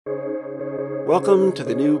Welcome to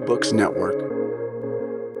the New Books Network.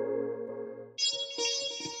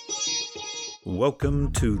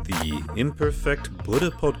 Welcome to the Imperfect Buddha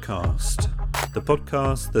Podcast, the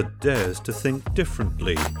podcast that dares to think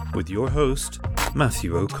differently, with your host,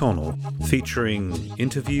 Matthew O'Connell, featuring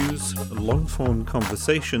interviews, long-form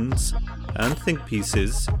conversations, and think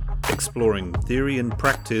pieces exploring theory and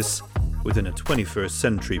practice within a 21st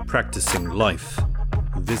century practicing life.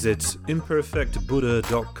 Visit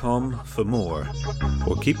imperfectbuddha.com for more,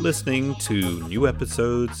 or keep listening to new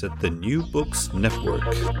episodes at the New Books Network.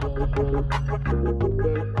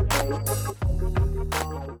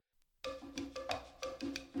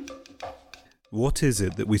 What is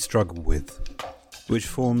it that we struggle with? Which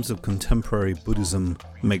forms of contemporary Buddhism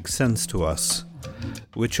make sense to us?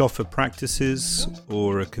 Which offer practices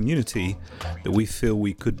or a community that we feel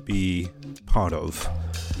we could be part of,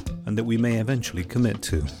 and that we may eventually commit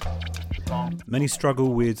to? Many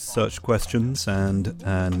struggle with such questions, and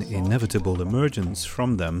an inevitable emergence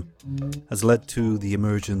from them has led to the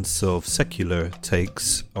emergence of secular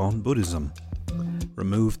takes on Buddhism.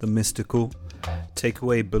 Remove the mystical, take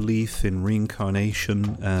away belief in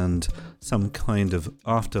reincarnation and some kind of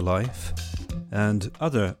afterlife, and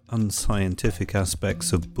other unscientific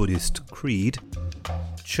aspects of Buddhist creed,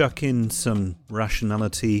 chuck in some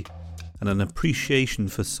rationality and an appreciation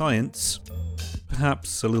for science,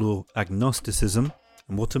 perhaps a little agnosticism,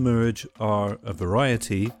 and what emerge are a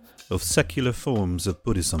variety of secular forms of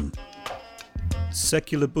Buddhism.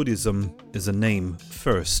 Secular Buddhism is a name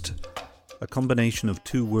first, a combination of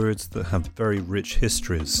two words that have very rich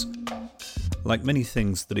histories. Like many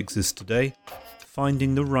things that exist today,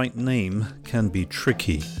 finding the right name can be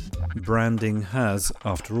tricky. Branding has,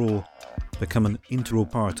 after all, become an integral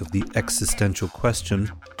part of the existential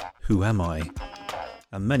question, who am I?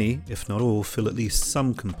 And many, if not all, feel at least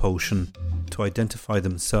some compulsion to identify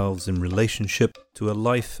themselves in relationship to a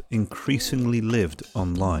life increasingly lived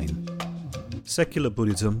online. Secular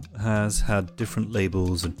Buddhism has had different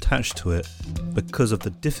labels attached to it because of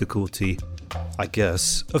the difficulty, I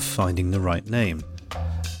guess, of finding the right name.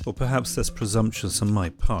 Or perhaps that's presumptuous on my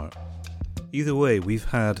part. Either way, we've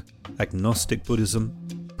had agnostic Buddhism,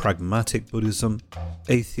 pragmatic Buddhism,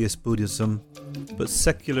 atheist Buddhism, but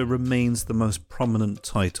secular remains the most prominent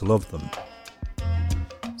title of them.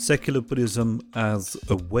 Secular Buddhism as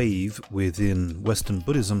a wave within Western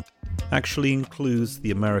Buddhism actually includes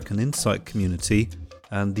the American Insight community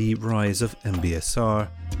and the rise of MBSR,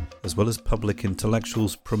 as well as public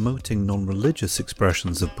intellectuals promoting non-religious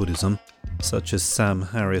expressions of Buddhism, such as Sam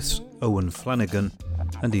Harris, Owen Flanagan,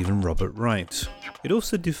 and even Robert Wright. It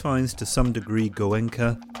also defines to some degree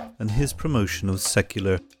Goenka and his promotion of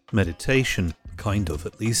secular meditation, kind of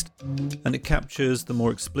at least, and it captures the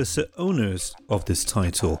more explicit owners of this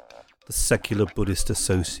title, the Secular Buddhist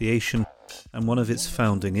Association, and one of its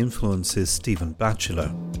founding influences, Stephen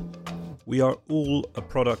Batchelor. We are all a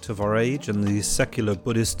product of our age, and the secular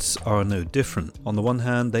Buddhists are no different. On the one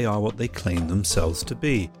hand, they are what they claim themselves to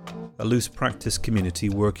be, a loose practice community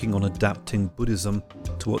working on adapting Buddhism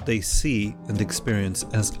to what they see and experience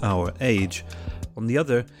as our age. On the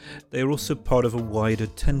other, they are also part of a wider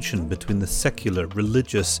tension between the secular,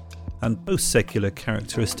 religious, and post-secular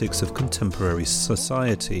characteristics of contemporary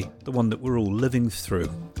society, the one that we're all living through,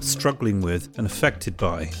 struggling with, and affected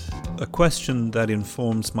by. A question that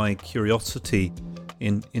informs my curiosity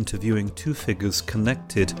in interviewing two figures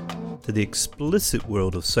connected to the explicit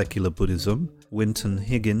world of secular Buddhism, Winton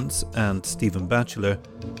Higgins and Stephen Batchelor,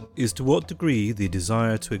 is to what degree the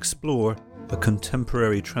desire to explore a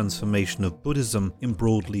contemporary transformation of Buddhism in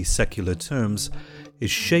broadly secular terms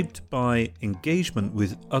is shaped by engagement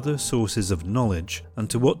with other sources of knowledge, and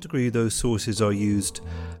to what degree those sources are used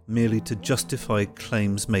merely to justify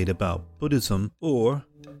claims made about Buddhism or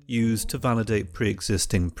used to validate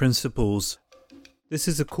pre-existing principles. This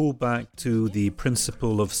is a callback to the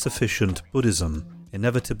principle of sufficient Buddhism.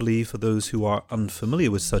 Inevitably, for those who are unfamiliar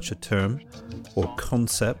with such a term or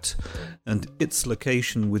concept and its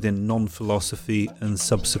location within non-philosophy and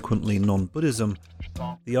subsequently non-Buddhism,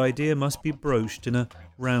 the idea must be broached in a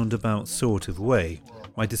roundabout sort of way.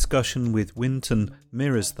 My discussion with Winton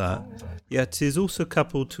mirrors that, yet is also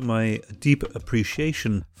coupled to my deep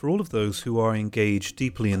appreciation for all of those who are engaged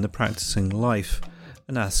deeply in the practicing life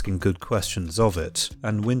and asking good questions of it,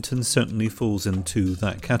 and Winton certainly falls into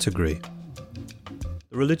that category.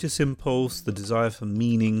 The religious impulse, the desire for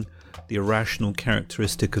meaning, the irrational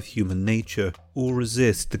characteristic of human nature all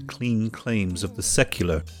resist the clean claims of the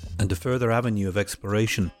secular, and a further avenue of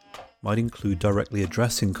exploration might include directly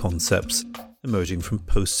addressing concepts emerging from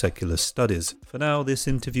post-secular studies. For now, this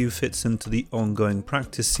interview fits into the ongoing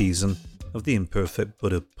practice season of the Imperfect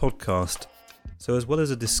Buddha podcast. So as well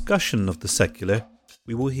as a discussion of the secular,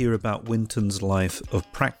 we will hear about Winton's life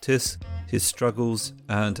of practice, his struggles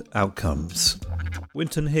and outcomes.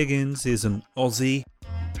 Winton Higgins is an Aussie.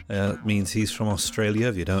 It means he's from Australia,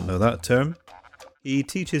 if you don't know that term. He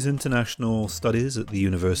teaches international studies at the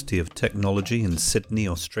University of Technology in Sydney,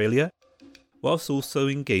 Australia, whilst also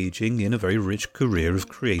engaging in a very rich career of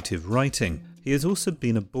creative writing. He has also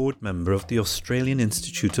been a board member of the Australian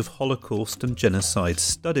Institute of Holocaust and Genocide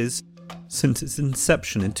Studies since its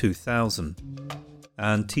inception in 2000,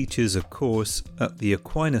 and teaches a course at the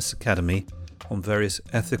Aquinas Academy on various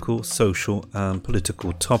ethical, social and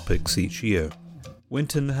political topics each year.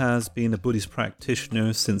 Winton has been a Buddhist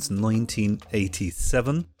practitioner since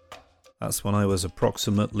 1987. That's when I was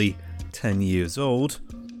approximately 10 years old,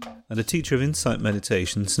 and a teacher of insight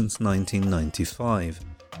meditation since 1995.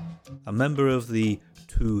 A member of the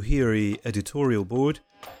Tuhiri editorial board,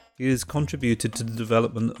 he has contributed to the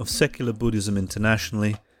development of secular Buddhism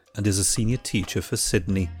internationally and is a senior teacher for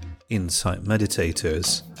Sydney Insight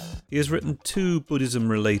Meditators. He has written 2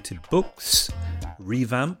 Buddhism-related books,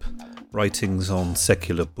 Revamp, Writings on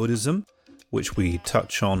Secular Buddhism, which we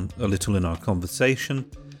touch on a little in our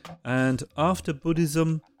conversation, and After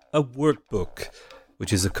Buddhism, a workbook,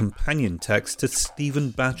 which is a companion text to Stephen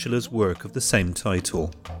Batchelor's work of the same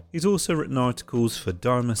title. He's also written articles for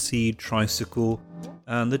Dharma Seed, Tricycle,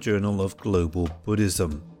 and the Journal of Global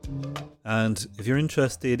Buddhism. And if you're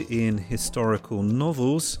interested in historical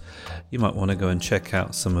novels, you might want to go and check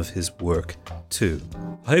out some of his work too.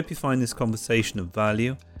 I hope you find this conversation of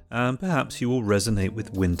value, and perhaps you will resonate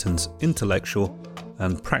with Winton's intellectual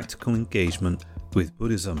and practical engagement with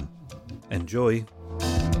Buddhism. Enjoy!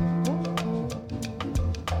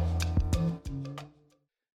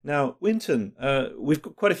 Now, Winton, we've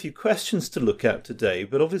got quite a few questions to look at today,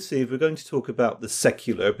 but obviously if we're going to talk about the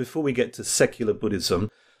secular, before we get to secular Buddhism,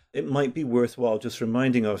 it might be worthwhile just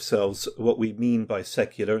reminding ourselves what we mean by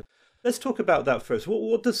secular. Let's talk about that first.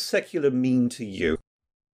 What does secular mean to you?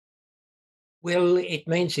 Well, it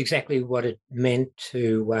means exactly what it meant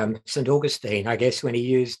to St. Augustine, I guess, when he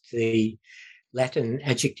used the Latin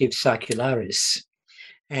adjective secularis.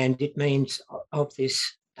 And it means of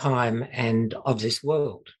this time and of this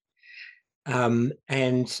world.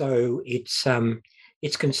 And so it's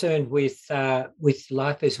concerned with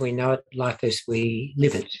life as we know it, life as we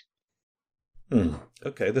live it.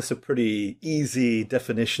 Okay, that's a pretty easy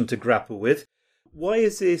definition to grapple with. Why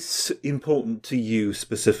is this important to you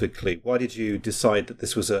specifically? Why did you decide that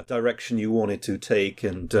this was a direction you wanted to take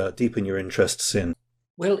and deepen your interests in?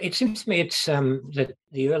 Well, it seems to me it's that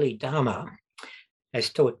the early Dharma, as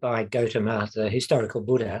taught by Gautama, the historical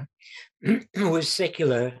Buddha, was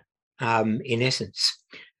secular in essence.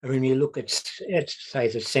 When you look at, say,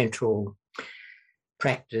 the central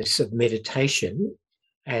practice of meditation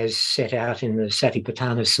as set out in the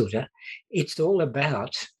Satipatthana Sutta, it's all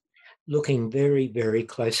about looking very, very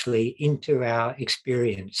closely into our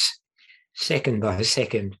experience, second by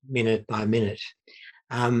second, minute by minute.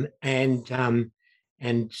 And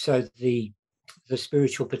so the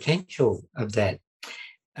spiritual potential of that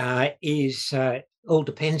is all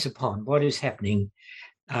depends upon what is happening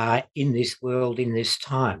in this world, in this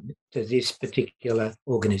time, to this particular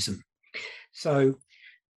organism. So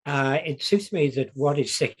it seems to me that what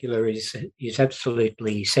is secular is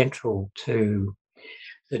absolutely central to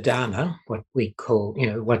the Dharma, what we call,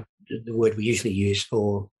 what the word we usually use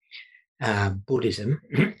for Buddhism.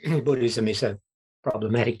 Buddhism is a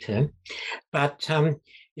problematic term, but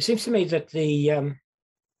it seems to me that the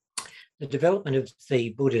development of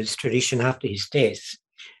the Buddha's tradition after his death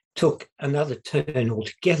took another turn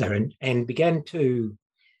altogether and began to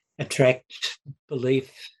attract belief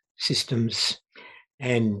systems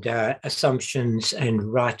and assumptions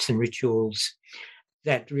and rites and rituals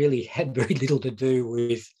that really had very little to do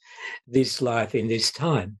with this life in this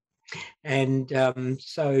time. And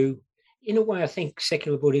so in a way, I think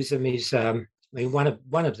secular Buddhism is, one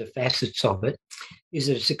of the facets of it is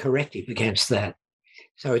that it's a corrective against that.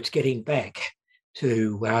 So it's getting back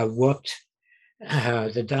to what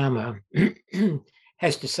the Dharma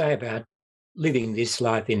has to say about living this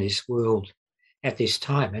life in this world at this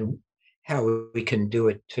time and how we can do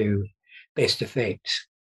it to best effect.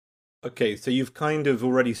 Okay, so you've kind of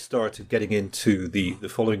already started getting into the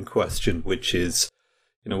following question, which is,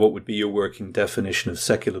 what would be your working definition of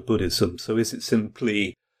secular Buddhism? So is it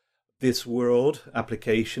simply this world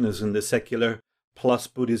application as in the secular plus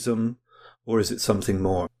Buddhism, or is it something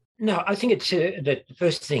more? No, I think it's that the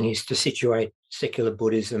first thing is to situate secular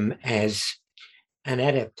Buddhism as an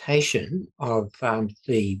adaptation of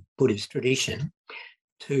the Buddhist tradition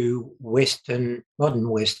to modern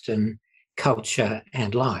Western culture,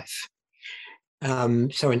 and life.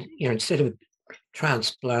 Instead of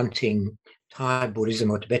transplanting Thai Buddhism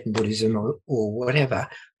or Tibetan Buddhism or whatever,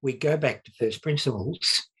 we go back to first principles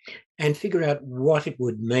and figure out what it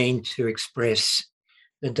would mean to express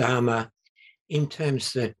the Dharma in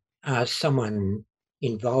terms that someone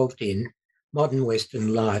involved in modern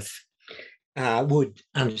Western life would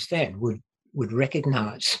understand, would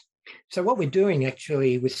recognise. So what we're doing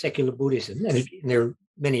actually with secular Buddhism, and there are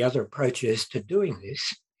many other approaches to doing this,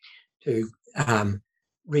 to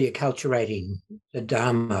reacculturating the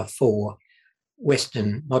Dharma for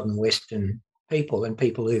modern Western people and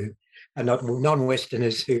people who are not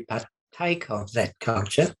non-Westerners who partake of that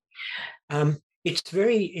culture.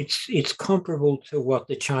 It's comparable to what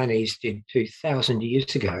the Chinese did 2,000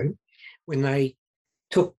 years ago when they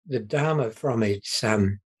took the Dharma from its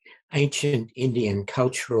ancient Indian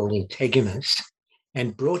cultural integuments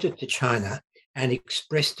and brought it to China and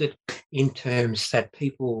expressed it in terms that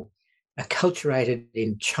people acculturated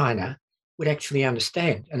in China would actually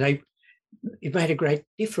understand. And it made a great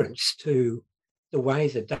difference to the way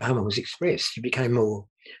the Dharma was expressed. It became more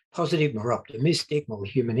positive, more optimistic, more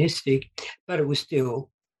humanistic, but it was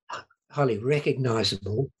still highly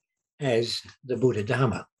recognisable as the Buddha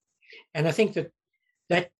Dharma. And I think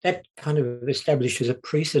that kind of establishes a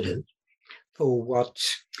precedent for what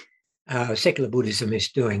secular Buddhism is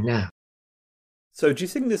doing now. So do you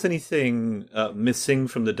think there's anything missing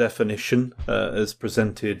from the definition as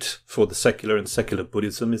presented for the secular and secular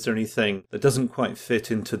Buddhism? Is there anything that doesn't quite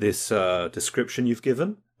fit into this description you've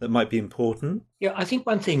given that might be important? Yeah, I think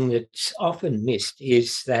one thing that's often missed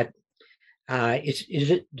is that it's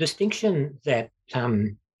a distinction that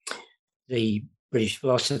the British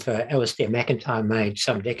philosopher Alistair MacIntyre made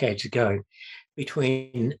some decades ago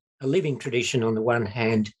between a living tradition on the one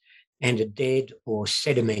hand and a dead or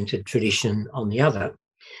sedimented tradition on the other.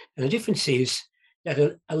 And the difference is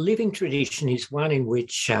that a living tradition is one in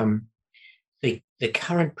which the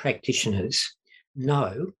current practitioners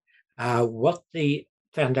know what the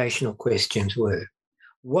foundational questions were.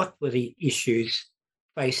 What were the issues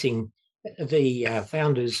facing the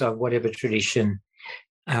founders of whatever tradition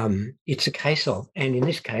it's a case of? And in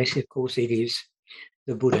this case, of course, it is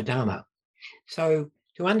the Buddha Dharma. So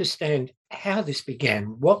to understand how this began,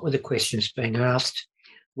 what were the questions being asked,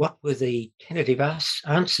 what were the tentative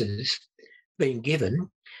answers being given,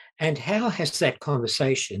 and how has that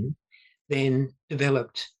conversation then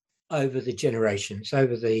developed over the generations,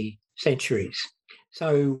 over the centuries?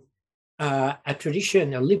 So a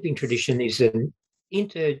living tradition is an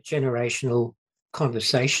intergenerational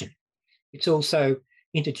conversation. It's also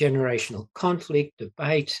intergenerational conflict,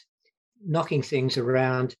 debate, knocking things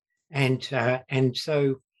around. And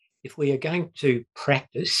so if we are going to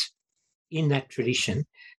practice in that tradition,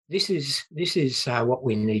 this is what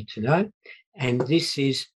we need to know, and this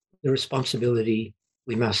is the responsibility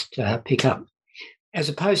we must pick up, as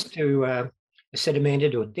opposed to a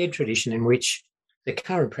sedimented or dead tradition in which the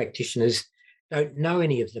current practitioners don't know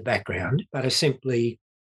any of the background but are simply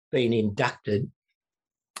being inducted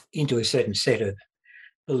into a certain set of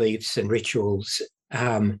beliefs and rituals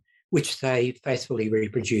which they faithfully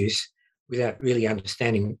reproduce without really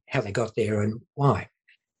understanding how they got there and why.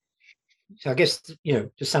 So I guess, to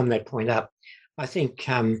sum that point up, I think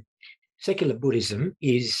secular Buddhism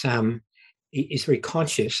is very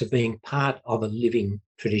conscious of being part of a living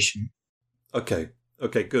tradition. Okay,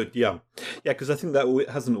 good, yeah, because I think that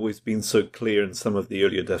hasn't always been so clear in some of the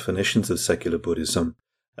earlier definitions of secular Buddhism.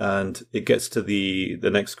 And it gets to the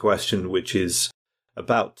next question, which is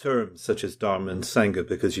about terms such as Dharma and Sangha,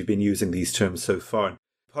 because you've been using these terms so far.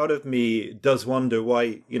 Part of me does wonder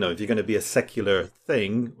why, if you're going to be a secular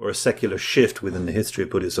thing or a secular shift within the history of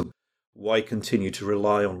Buddhism, why continue to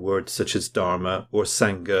rely on words such as Dharma or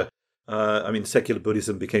Sangha? Secular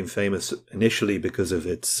Buddhism became famous initially because of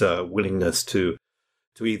its willingness to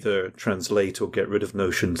either translate or get rid of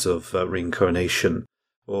notions of reincarnation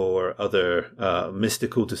or other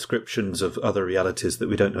mystical descriptions of other realities that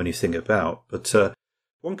we don't know anything about. But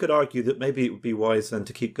one could argue that maybe it would be wise then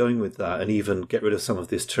to keep going with that and even get rid of some of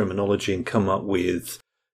this terminology and come up with,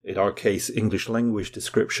 in our case, English language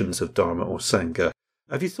descriptions of Dharma or Sangha.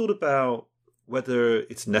 Have you thought about whether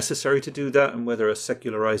it's necessary to do that and whether a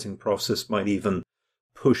secularizing process might even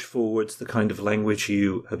push forwards the kind of language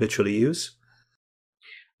you habitually use?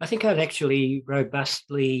 I think I'd actually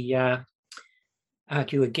robustly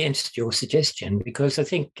argue against your suggestion, because I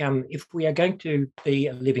think if we are going to be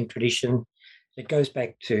a living tradition that goes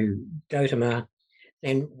back to Gautama,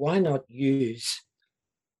 then why not use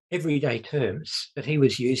everyday terms that he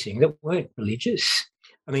was using that weren't religious?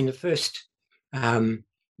 I mean, the first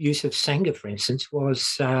use of Sangha, for instance, was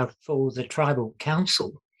for the tribal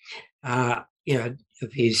council,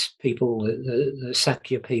 of his people, the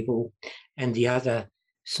Sakya people, and the other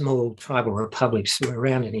small tribal republics that were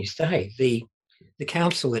around in his day. The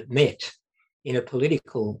council that met in a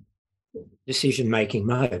political decision-making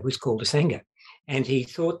mode was called a Sangha. And he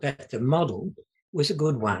thought that the model was a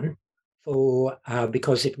good one for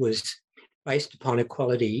because it was based upon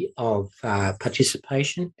equality of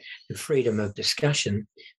participation and freedom of discussion,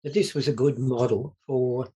 that this was a good model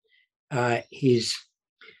for his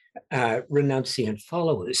renunciant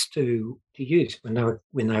followers to use when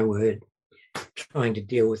they were trying to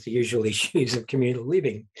deal with the usual issues of communal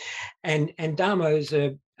living. And Dharma is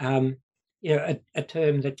a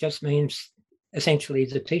term that just means essentially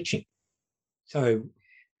the teaching. So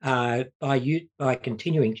by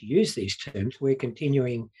continuing to use these terms, we're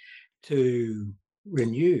continuing to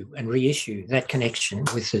renew and reissue that connection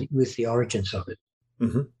with the origins of it.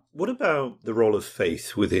 Mm-hmm. What about the role of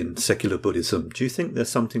faith within secular Buddhism? Do you think there's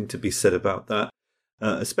something to be said about that,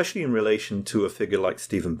 especially in relation to a figure like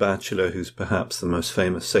Stephen Batchelor, who's perhaps the most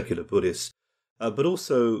famous secular Buddhist, but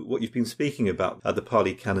also what you've been speaking about, the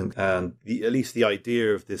Pali Canon, and at least the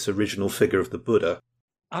idea of this original figure of the Buddha?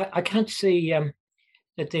 I can't see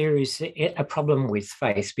that there is a problem with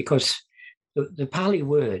faith, because the Pali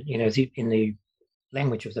word, in the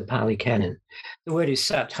language of the Pali Canon, the word is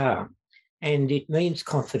sattha, and it means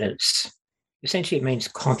confidence. Essentially, it means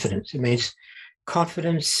confidence. It means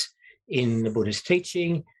confidence in the Buddha's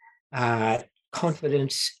teaching,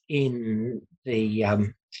 confidence in the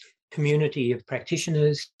community of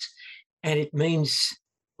practitioners, and it means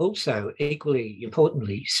also, equally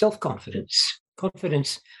importantly, self-confidence.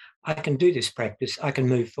 Confidence, I can do this practice, I can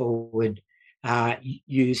move forward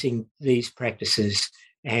using these practices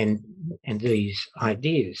and these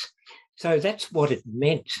ideas. So that's what it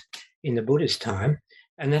meant in the Buddha's time,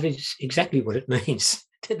 and that is exactly what it means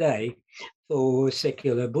today for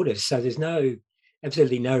secular Buddhists. So there's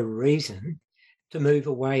absolutely no reason to move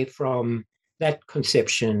away from that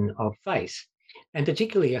conception of faith. And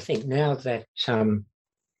particularly, I think now that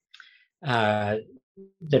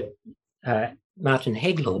Martin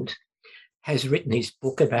Hägglund has written his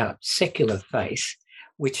book about secular faith,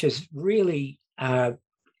 which has really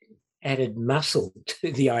added muscle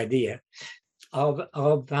to the idea of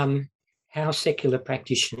how secular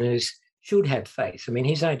practitioners should have faith. I mean,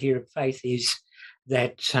 his idea of faith is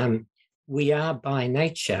that we are by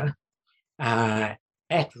nature at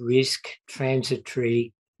risk,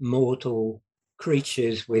 transitory, mortal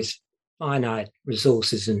creatures with finite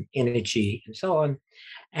resources and energy and so on.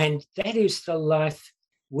 And that is the life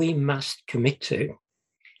we must commit to.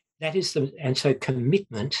 And so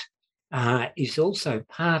commitment is also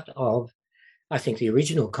part of, I think, the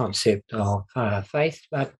original concept of faith,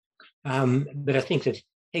 but I think that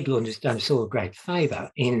Hägglund has done us all a great favour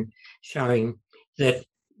in showing that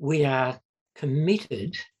we are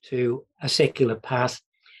committed to a secular path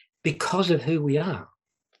because of who we are,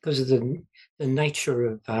 because of the nature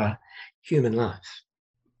of human life.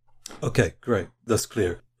 Okay, great. That's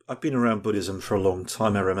clear. I've been around Buddhism for a long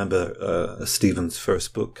time. I remember Stephen's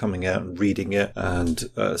first book coming out and reading it and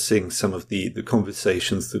seeing some of the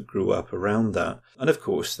conversations that grew up around that. And of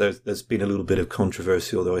course, there's been a little bit of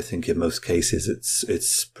controversy, although I think in most cases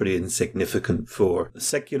it's pretty insignificant for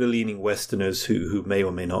secular-leaning Westerners who may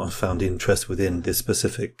or may not have found interest within this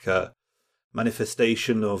specific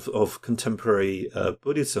manifestation of contemporary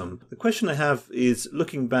Buddhism. The question I have is,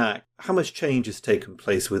 looking back, how much change has taken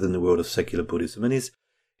place within the world of secular Buddhism? And is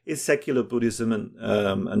secular Buddhism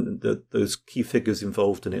and those key figures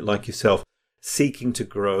involved in it, like yourself, seeking to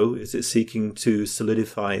grow? Is it seeking to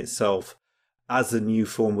solidify itself as a new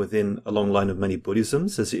form within a long line of many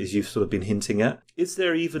Buddhisms, as you've sort of been hinting at? Is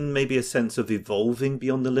there even maybe a sense of evolving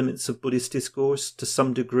beyond the limits of Buddhist discourse to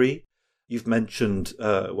some degree? You've mentioned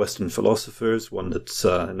Western philosophers, one that's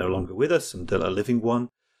no longer with us and a living one.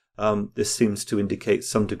 This seems to indicate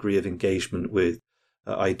some degree of engagement with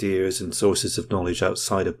ideas and sources of knowledge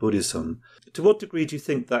outside of Buddhism. To what degree do you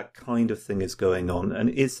think that kind of thing is going on? And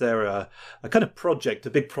is there a kind of project, a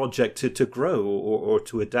big project to grow or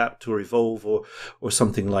to adapt or evolve or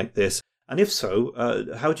something like this? And if so,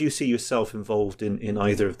 how do you see yourself involved in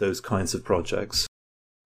either of those kinds of projects?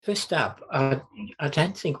 First up, I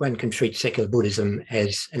don't think one can treat secular Buddhism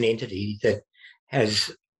as an entity that has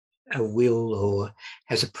a will or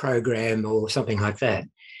has a program or something like that.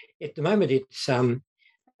 At the moment, it's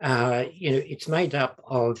made up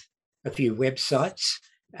of a few websites,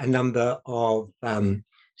 a number of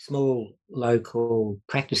small local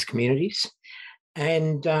practice communities,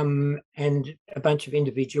 and a bunch of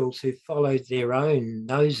individuals who followed their own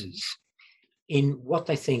noses in what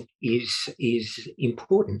they think is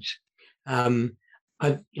important. I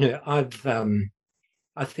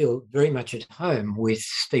feel very much at home with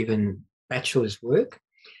Stephen Batchelor's work,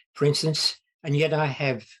 for instance, and yet I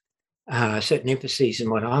have certain emphases in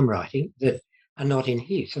what I'm writing that are not in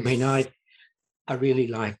his. I mean, I really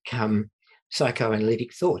like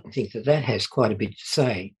psychoanalytic thought and think that that has quite a bit to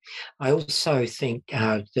say. I also think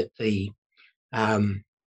that the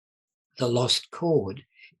lost chord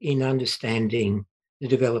in understanding the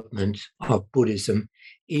development of Buddhism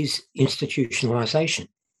is institutionalization.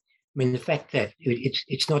 I mean, the fact that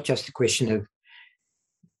it's not just a question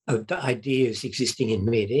of ideas existing in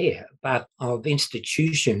midair, but of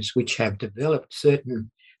institutions which have developed certain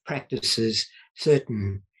practices,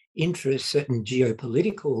 certain interests, certain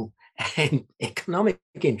geopolitical and economic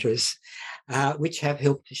interests, which have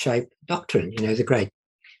helped to shape doctrine. You know, the great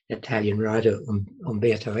Italian writer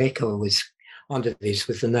Umberto Eco was onto this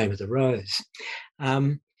with The Name of the Rose.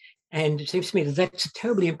 And it seems to me that that's a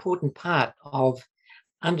terribly important part of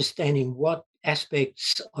understanding what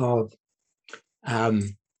aspects of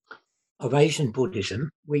Asian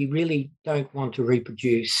Buddhism we really don't want to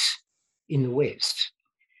reproduce in the West.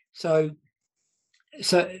 So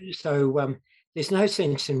there's no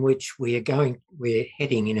sense in which we're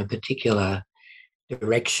heading in a particular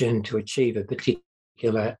direction to achieve a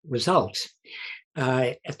particular result.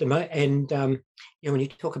 At the moment, and when you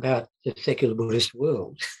talk about the secular Buddhist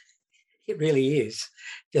world, it really is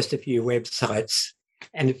just a few websites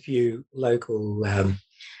and a few local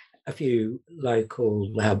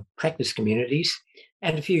practice communities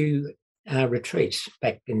and a few retreats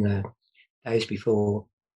back in the days before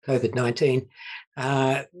COVID-19,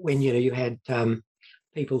 when you had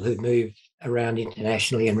people who moved around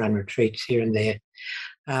internationally and run retreats here and there.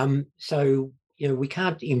 So we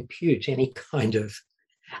can't impute any kind of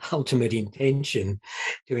ultimate intention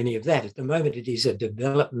to any of that. At the moment, it is a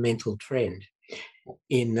developmental trend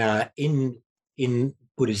in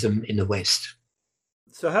Buddhism in the West.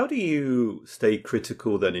 So how do you stay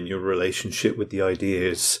critical then in your relationship with the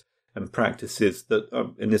ideas and practices that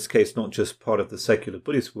are, in this case, not just part of the secular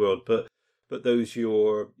Buddhist world, but those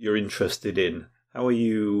you're interested in? How are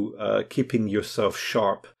you keeping yourself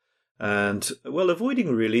sharp and, well,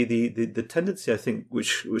 avoiding really the tendency, I think,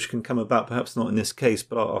 which can come about, perhaps not in this case,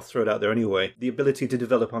 but I'll throw it out there anyway, the ability to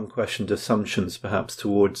develop unquestioned assumptions, perhaps,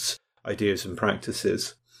 towards ideas and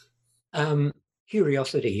practices?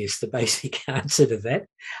 Curiosity is the basic answer to that.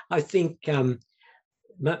 I think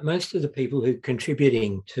most of the people who are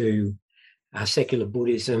contributing to secular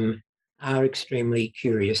Buddhism are extremely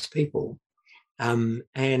curious people. And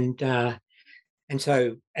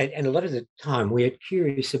so a lot of the time we're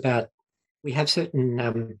curious about, we have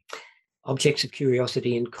certain objects of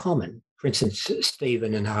curiosity in common. For instance,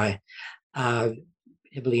 Stephen and I are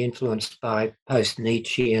heavily influenced by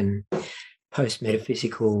post-Nietzschean,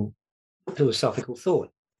 post-metaphysical philosophical thought,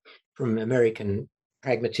 from American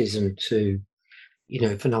pragmatism to,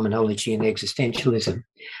 phenomenology and existentialism.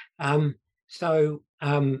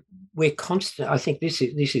 We're constant. I think this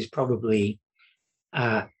is probably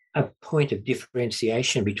a point of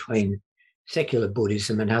differentiation between secular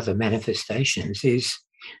Buddhism and other manifestations, is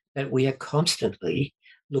that we are constantly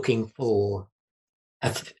looking for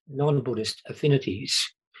non-Buddhist affinities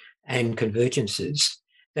and convergences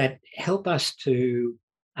that help us to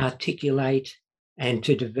articulate and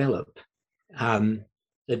to develop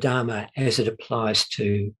the Dharma as it applies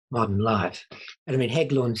to modern life. And I mean,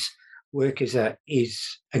 Hägglund's work is a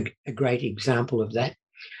great example of that.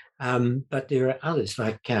 But there are others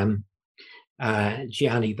like Gianni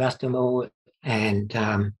Vattimo and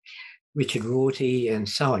Richard Rorty and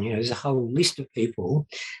so on. There's a whole list of people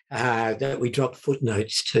that we drop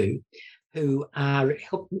footnotes to, who are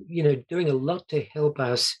doing a lot to help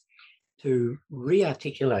us to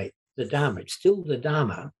re-articulate the Dharma. It's still the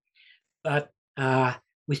Dharma, but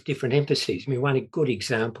with different emphases. I mean, one good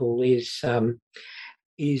example is the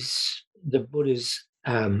Buddha's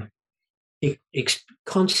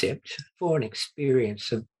concept for an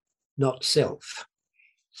experience of not self.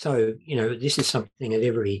 So, this is something that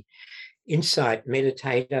every insight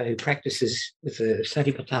meditator who practices with the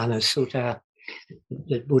Satipatthana Sutta,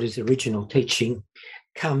 the Buddha's original teaching,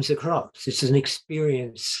 comes across. It's an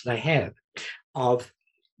experience they have of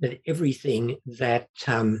that everything that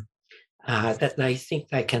that they think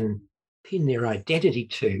they can pin their identity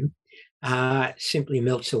to simply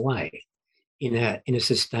melts away in a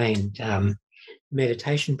sustained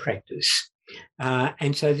meditation practice.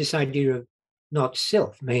 And so this idea of not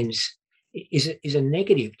self is a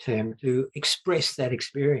negative term to express that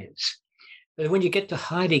experience. But when you get to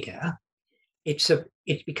Heidegger,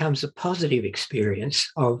 it becomes a positive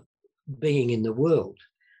experience of being in the world,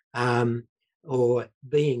 or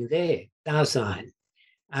being there, Dasein.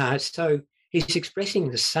 So he's expressing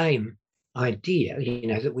the same idea,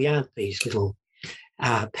 that we aren't these little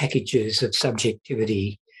packages of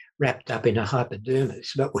subjectivity wrapped up in a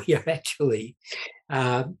hypodermis, but we are actually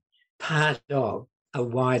part of a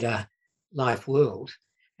wider life world.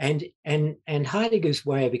 And Heidegger's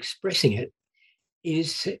way of expressing it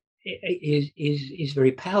is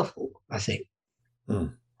very powerful, I think.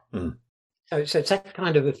 Mm. Mm. So it's that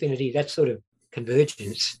kind of affinity, that sort of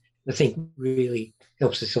convergence, I think really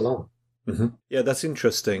helps us along. Mm-hmm. Yeah, that's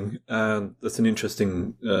interesting. That's an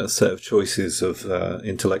interesting set of choices of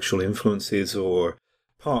intellectual influences or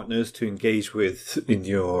partners to engage with in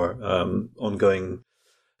your ongoing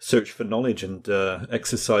search for knowledge and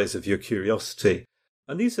exercise of your curiosity.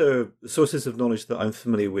 And these are sources of knowledge that I'm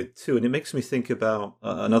familiar with too. And it makes me think about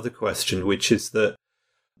another question, which is that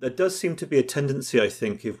there does seem to be a tendency, I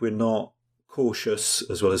think, if we're not cautious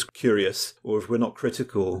as well as curious, or if we're not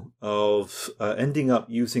critical, of ending up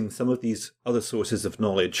using some of these other sources of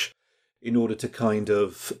knowledge in order to kind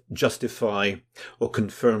of justify or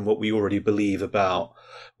confirm what we already believe about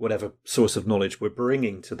whatever source of knowledge we're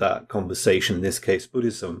bringing to that conversation, in this case,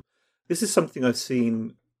 Buddhism. This is something I've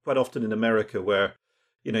seen quite often in America where,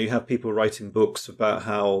 you have people writing books about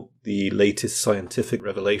how the latest scientific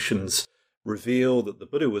revelations reveal that the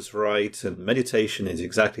Buddha was right and meditation is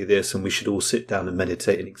exactly this and we should all sit down and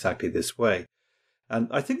meditate in exactly this way. And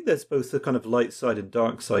I think there's both a kind of light side and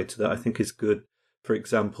dark side to that. I think it's good, for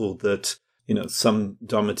example, that some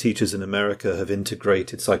Dharma teachers in America have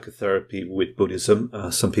integrated psychotherapy with Buddhism.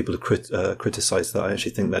 Some people have criticized that. I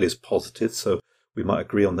actually think that is positive, so we might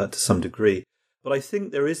agree on that to some degree. But I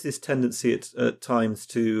think there is this tendency at times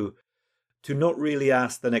to not really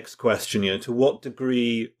ask the next question, to what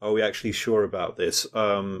degree are we actually sure about this?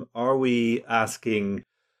 Are we asking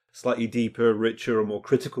slightly deeper, richer, or more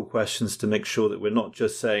critical questions to make sure that we're not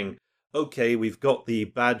just saying, okay, we've got the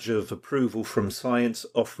badge of approval from science,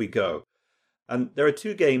 off we go. And there are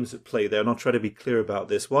two games at play there, and I'll try to be clear about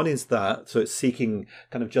this. One is that, so it's seeking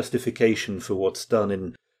kind of justification for what's done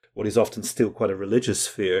in what is often still quite a religious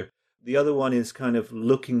sphere. The other one is kind of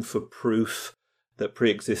looking for proof that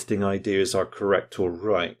pre-existing ideas are correct or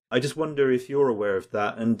right. I just wonder if you're aware of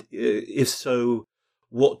that, and if so,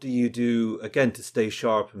 what do you do, again, to stay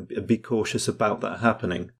sharp and be cautious about that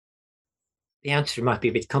happening? The answer might be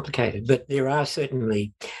a bit complicated, but there are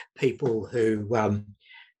certainly people who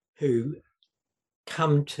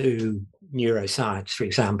come to neuroscience, for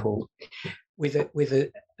example, with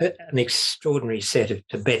an extraordinary set of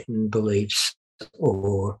Tibetan beliefs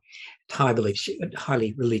or Thai beliefs,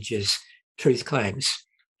 highly religious truth claims,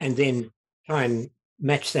 and then try and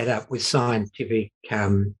match that up with scientific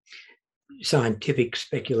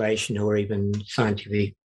speculation or even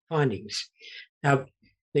scientific findings. Now,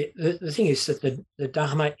 the thing is that the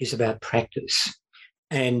Dharma is about practice,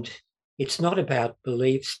 and it's not about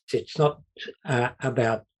beliefs. It's not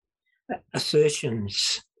about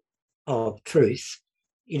assertions of truth.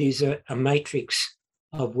 It is a matrix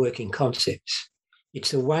of working concepts.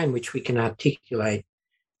 It's a way in which we can articulate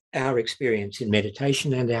our experience in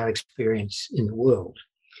meditation and our experience in the world.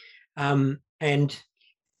 And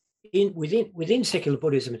within secular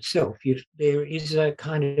Buddhism itself, there is a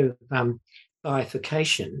kind of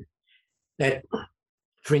bifurcation that,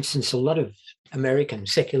 for instance, a lot of American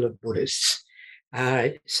secular Buddhists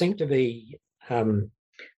seem to be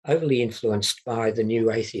overly influenced by the new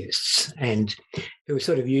atheists, and who are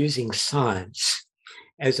sort of using science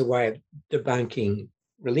as a way of debunking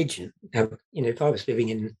religion. Now, if I was living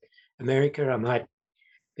in America, I might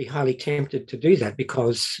be highly tempted to do that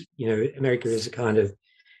because, America is a kind of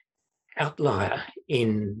outlier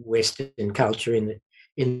in Western culture in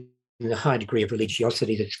the high degree of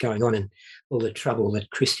religiosity that's going on and all the trouble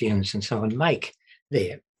that Christians and so on make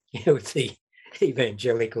there, with the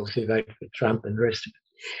evangelicals who vote for Trump and the rest of it.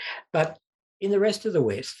 But in the rest of the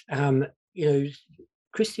West,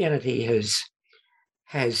 Christianity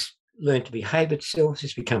has learned to behave itself,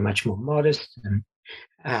 has become much more modest and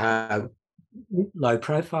low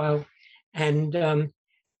profile. And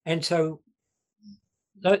so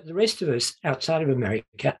the rest of us outside of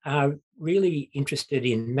America are really interested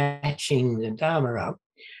in matching the Dharma up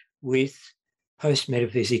with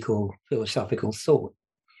post-metaphysical philosophical thought,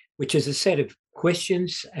 which is a set of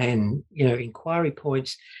questions and, inquiry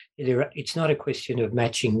points. It's not a question of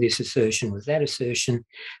matching this assertion with that assertion,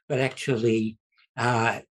 but actually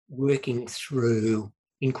working through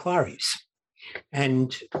inquiries.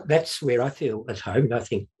 And that's where I feel at home. I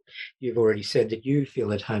think you've already said that you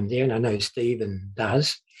feel at home there, and I know Stephen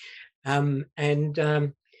does. So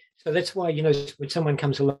that's why, when someone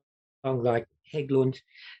comes along like Hägglund,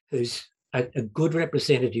 who's a good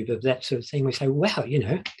representative of that sort of thing, we say, wow,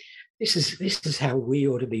 this is how we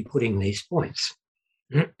ought to be putting these points.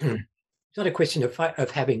 It's not a question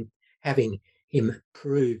of having him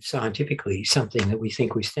prove scientifically something that we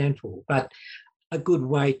think we stand for, but a good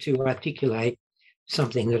way to articulate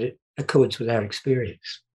something that accords with our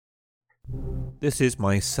experience. This is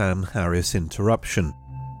my Sam Harris interruption,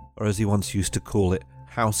 or as he once used to call it,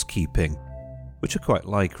 housekeeping, which I quite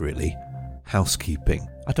like, really. Housekeeping.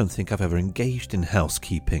 I don't think I've ever engaged in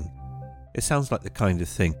housekeeping. It sounds like the kind of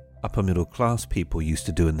thing upper middle class people used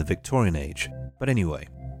to do in the Victorian age. But anyway,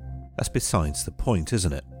 that's besides the point,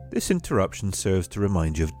 isn't it? This interruption serves to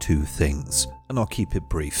remind you of two things, and I'll keep it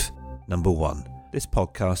brief. Number one, this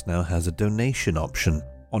podcast now has a donation option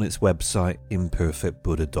on its website,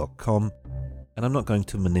 imperfectbuddha.com, and I'm not going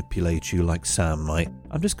to manipulate you like Sam might.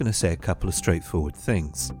 I'm just going to say a couple of straightforward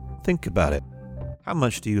things. Think about it. How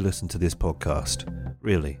much do you listen to this podcast?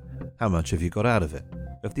 Really? How much have you got out of it?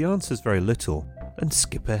 If the answer is very little, then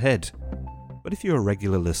skip ahead. But if you're a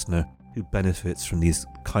regular listener who benefits from these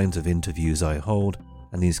kinds of interviews I hold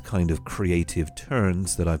and these kind of creative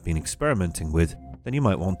turns that I've been experimenting with, then you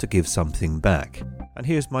might want to give something back. And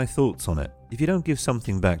here's my thoughts on it. If you don't give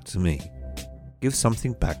something back to me, give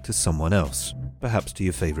something back to someone else. Perhaps to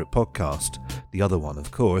your favourite podcast. The other one,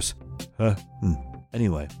 of course.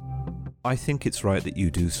 Anyway, I think it's right that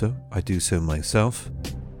you do so. I do so myself.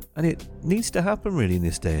 And it needs to happen really in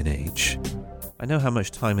this day and age. I know how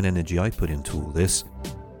much time and energy I put into all this.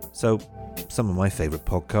 So, some of my favourite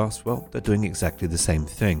podcasts, well, they're doing exactly the same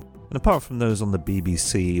thing. And apart from those on the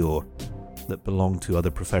BBC or that belong to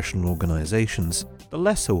other professional organisations, the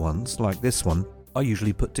lesser ones, like this one, are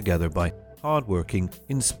usually put together by hard-working,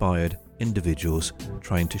 inspired individuals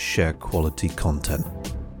trying to share quality content.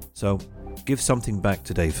 So, give something back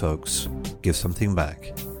today, folks. Give something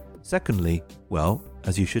back. Secondly, well,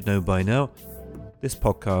 as you should know by now, this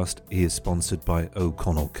podcast is sponsored by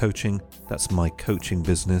O'Connell Coaching. That's my coaching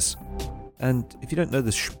business. And if you don't know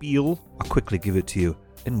the spiel, I'll quickly give it to you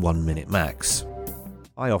in 1 minute max.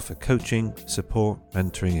 I offer coaching, support,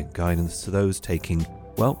 mentoring and guidance to those taking,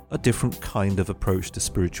 well, a different kind of approach to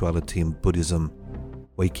spirituality and Buddhism.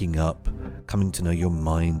 Waking up, coming to know your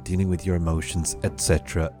mind, dealing with your emotions,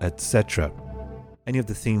 etc., etc. Any of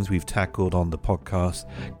the themes we've tackled on the podcast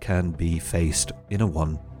can be faced in a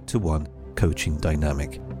one-to-one coaching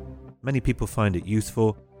dynamic. Many people find it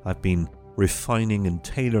useful. I've been refining and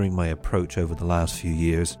tailoring my approach over the last few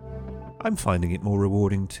years. I'm finding it more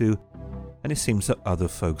rewarding too, and it seems that other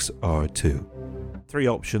folks are too. 3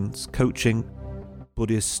 options: coaching,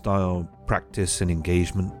 Buddhist style practice and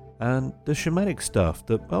engagement, and the shamanic stuff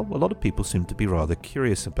that, well, a lot of people seem to be rather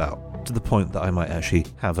curious about, to the point that I might actually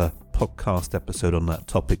have a podcast episode on that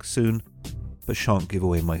topic soon, but shan't give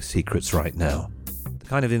away my secrets right now. The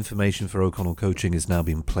kind of information for O'Connell Coaching is now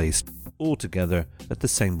being placed all together at the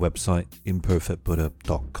same website,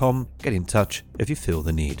 imperfectbuddha.com. Get in touch if you feel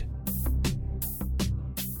the need.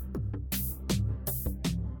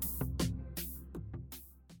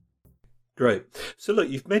 Great. So look,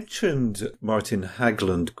 you've mentioned Martin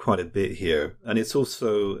Hägglund quite a bit here, and it's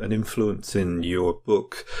also an influence in your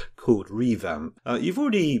book called Revamp. You've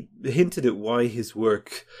already hinted at why his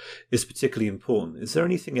work is particularly important. Is there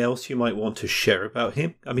anything else you might want to share about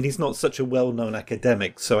him? I mean, he's not such a well-known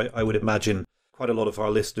academic, so I would imagine quite a lot of our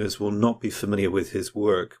listeners will not be familiar with his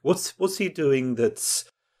work. What's he doing that's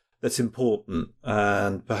important,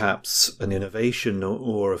 and perhaps an innovation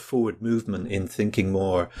or a forward movement in thinking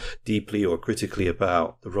more deeply or critically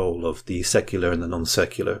about the role of the secular and the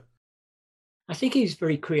non-secular? I think he's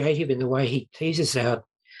very creative in the way he teases out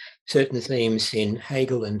certain themes in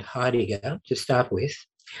Hegel and Heidegger, to start with,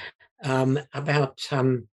 about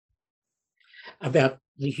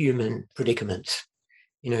the human predicament.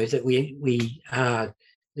 That we are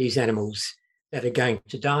these animals that are going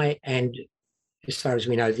to die, and as far as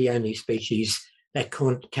we know, the only species that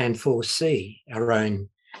can foresee our own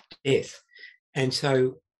death. And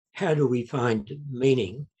so how do we find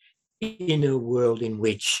meaning in a world in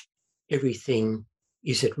which everything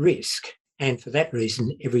is at risk? And for that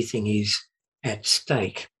reason, everything is at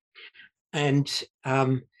stake. And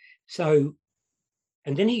then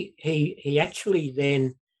he actually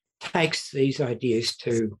then takes these ideas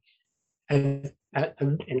to a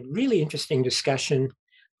really interesting discussion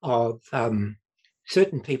of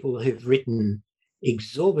certain people who've written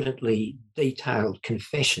exorbitantly detailed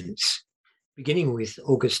confessions, beginning with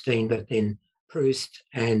Augustine, but then Proust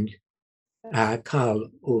and Karl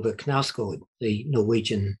Ove Knausgård, the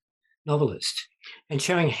Norwegian novelist, and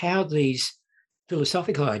showing how these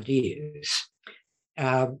philosophical ideas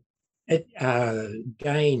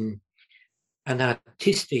gain a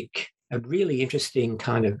really interesting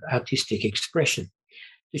kind of artistic expression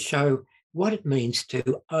to show what it means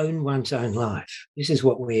to own one's own life. This is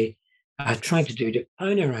what we're trying to do, to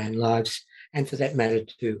own our own lives, and for that matter,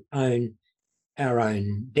 to own our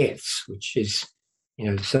own deaths, which is,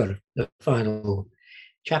 sort of the final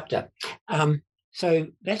chapter. So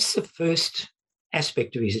that's the first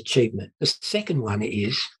aspect of his achievement. The second one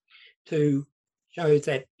is to show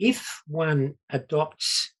that if one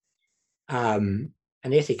adopts an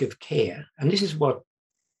ethic of care, and this is what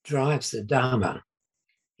drives the Dharma,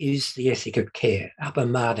 is the ethic of care,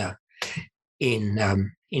 appamada in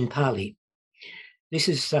Pali. This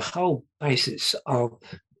is the whole basis of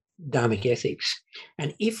Dharmic ethics.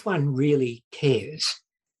 And if one really cares,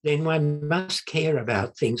 then one must care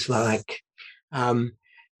about things like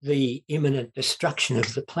the imminent destruction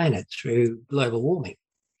of the planet through global warming.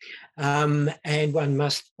 And one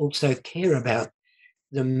must also care about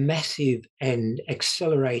the massive and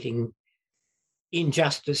accelerating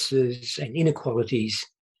injustices and inequalities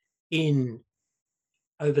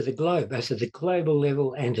over the globe, both at the global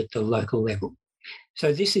level and at the local level.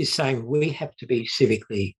 So this is saying we have to be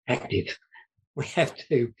civically active. We have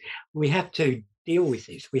to deal with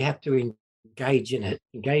this. We have to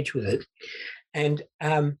engage with it. And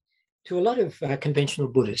to a lot of conventional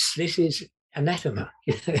Buddhists, this is anathema.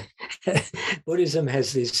 Buddhism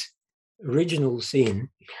has this original sin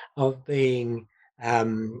of being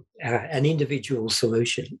an individual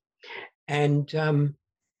solution.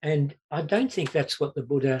 And I don't think that's what the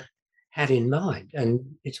Buddha had in mind.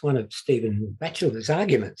 And it's one of Stephen Batchelor's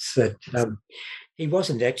arguments that he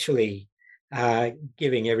wasn't actually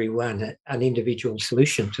giving everyone an individual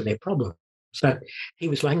solution to their problems, but he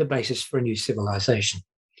was laying the basis for a new civilization.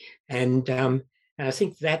 And I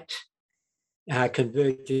think that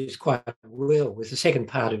converges quite well with the second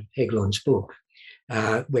part of Hägglund's book,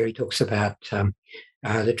 where he talks about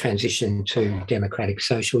the transition to democratic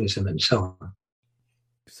socialism and so on.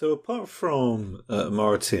 So apart from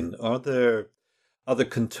Martin, are there other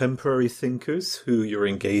contemporary thinkers who you're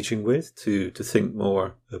engaging with to think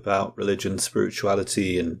more about religion,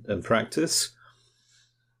 spirituality and practice?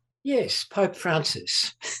 Yes, Pope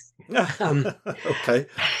Francis. Okay.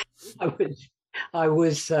 I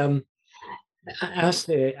was asked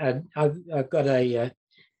there. I've got a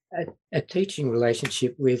teaching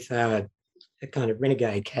relationship with a kind of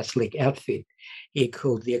renegade Catholic outfit here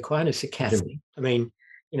called the Aquinas Academy. I mean,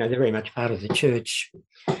 they're very much part of the church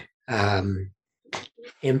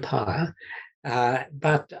empire.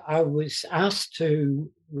 But I was asked to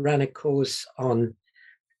run a course on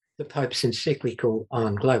the Pope's encyclical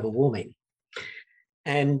on global warming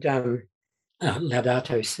and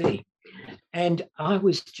Laudato Si. And I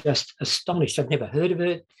was just astonished. I'd never heard of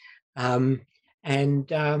it.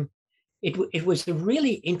 It was a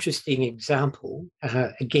really interesting example,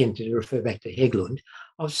 again, to refer back to Hägglund,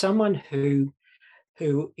 of someone who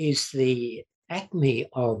is the acme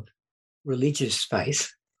of religious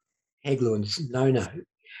faith, Hägglund's no-no,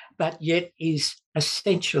 but yet is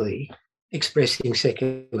essentially expressing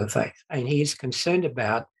secular faith. And he is concerned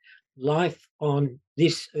about life on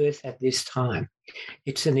this earth at this time.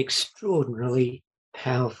 It's an extraordinarily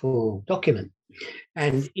powerful document.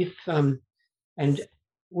 And and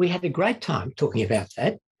we had a great time talking about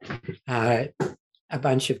that. A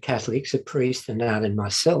bunch of Catholics, a priest, a nun, and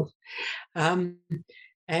myself. And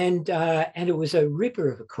it was a ripper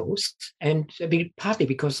of a course, and partly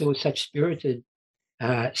because there was such spirited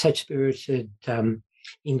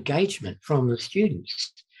engagement from the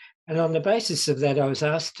students. And on the basis of that, I was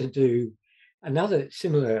asked to do another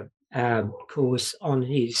similar course on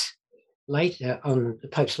the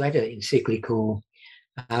Pope's later encyclical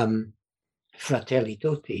Fratelli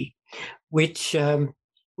Tutti, which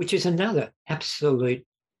is another absolute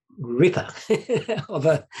ripper of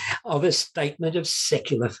a statement of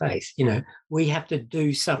secular faith. We have to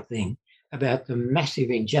do something about the massive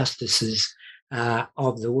injustices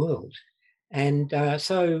of the world, and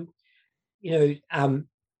to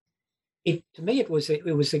me it was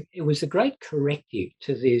a great corrective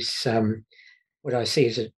to this what I see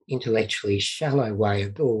as an intellectually shallow way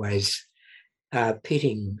of always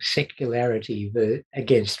pitting secularity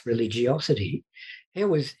against religiosity. Here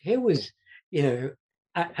was a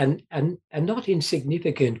not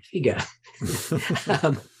insignificant figure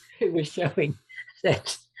who was showing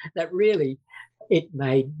that really it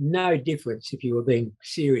made no difference if you were being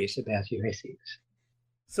serious about your ethics.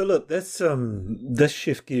 So look, let's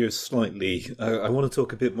shift gears slightly. I want to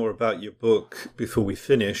talk a bit more about your book before we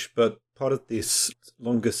finish, but part of this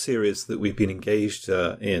longer series that we've been engaged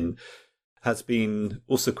in has been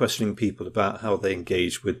also questioning people about how they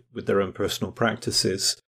engage with their own personal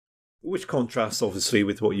practices. which contrasts obviously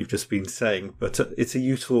with what you've just been saying, but it's a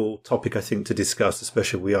useful topic, I think, to discuss,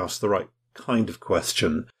 especially if we ask the right kind of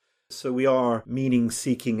question. So we are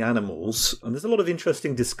meaning-seeking animals, and there's a lot of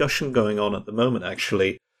interesting discussion going on at the moment,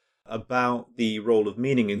 actually, about the role of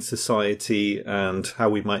meaning in society and how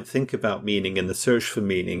we might think about meaning and the search for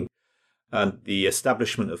meaning, and the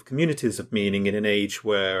establishment of communities of meaning in an age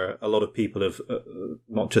where a lot of people have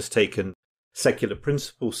not just taken secular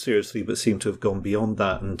principles seriously, but seem to have gone beyond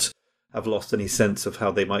that and have lost any sense of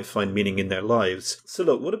how they might find meaning in their lives. So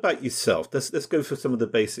look, what about yourself? Let's go for some of the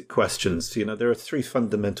basic questions. You know, there are three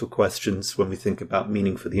fundamental questions when we think about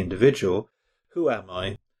meaning for the individual. Who am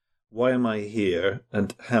I? Why am I here?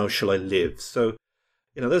 And how shall I live? So,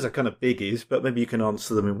 you know, those are kind of biggies, but maybe you can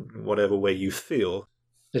answer them in whatever way you feel.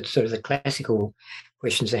 That's sort of the classical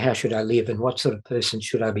questions are how should I live and what sort of person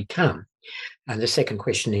should I become? And the second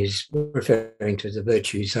question is referring to the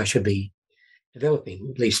virtues I should be developing,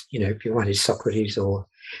 at least, you know, if you want, is Socrates or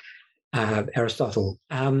Aristotle.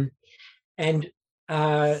 And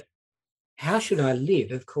how should I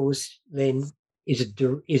live, of course, then is a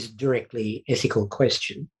directly ethical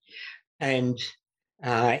question. And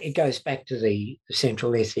it goes back to the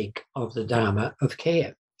central ethic of the Dharma of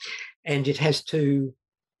care. And it has two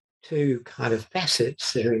kind of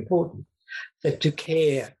facets that are important. That to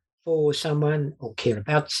care for someone or care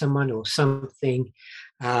about someone or something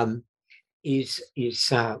is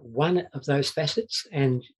one of those facets,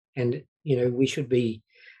 and you know, we should be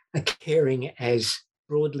caring as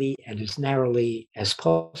broadly and as narrowly as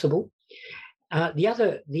possible.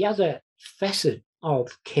 The other facet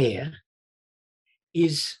of care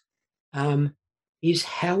is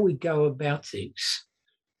how we go about things,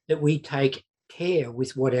 that we take care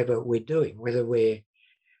with whatever we're doing, whether we're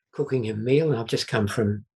cooking a meal, and I've just come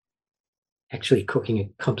from actually cooking a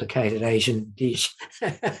complicated Asian dish,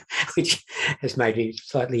 which has made me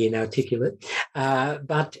slightly inarticulate.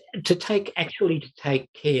 But to take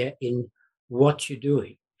care in what you're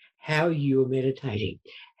doing, how you are meditating,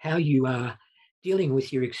 how you are dealing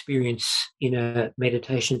with your experience in a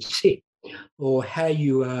meditation sit, or how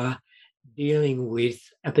you are dealing with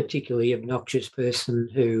a particularly obnoxious person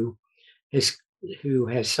who has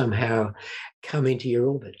somehow come into your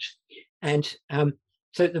orbit. And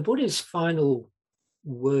so the Buddha's final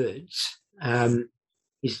words,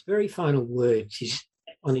 his very final words is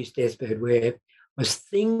on his deathbed, where as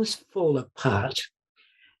things fall apart,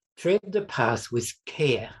 tread the path with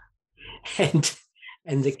care. And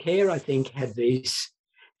the care, I think, had this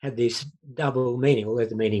double meaning, although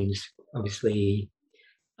the meanings obviously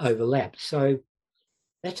overlap. So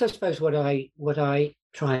that's, I suppose, what I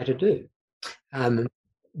try to do.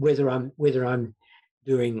 Whether I'm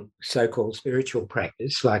doing so-called spiritual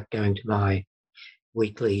practice, like going to my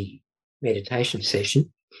weekly meditation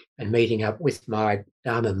session and meeting up with my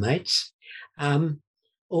Dharma mates,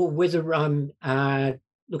 or whether I'm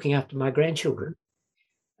looking after my grandchildren,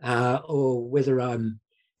 or whether I'm,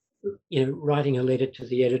 you know, writing a letter to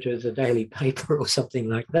the editor of the daily paper or something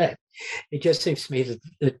like that. It just seems to me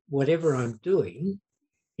that whatever I'm doing,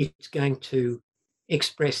 it's going to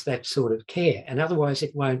express that sort of care, and otherwise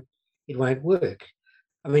it won't work.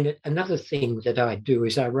 I mean, another thing that I do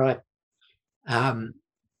is I write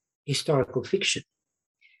historical fiction,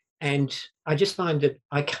 and I just find that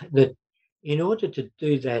that in order to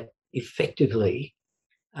do that effectively,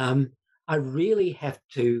 I really have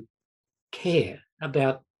to care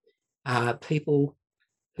about people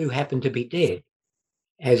who happen to be dead,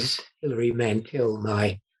 as Hilary Mantel,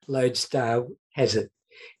 my lodestar, has it.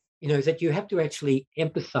 You know, that you have to actually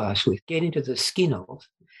empathise with, get into the skin of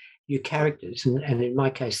your characters, and in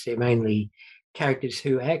my case, they're mainly characters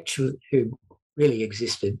who really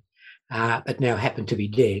existed, but now happen to be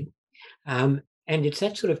dead. And it's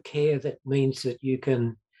that sort of care that means that you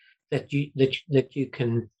can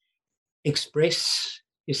express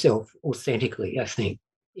yourself authentically, I think,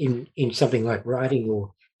 in something like writing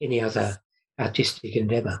or any other artistic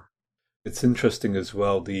endeavour. It's interesting as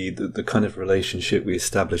well, the kind of relationship we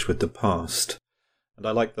establish with the past. And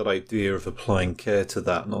I like that idea of applying care to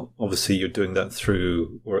that. Not obviously you're doing that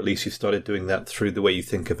through, or at least you started doing that through the way you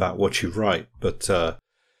think about what you write. But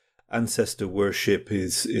ancestor worship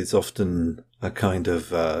is often a kind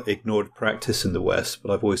of ignored practice in the West.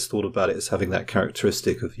 But I've always thought about it as having that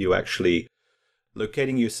characteristic of you actually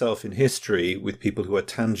locating yourself in history with people who are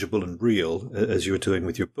tangible and real, as you're doing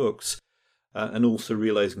with your books. And also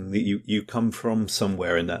realizing that you come from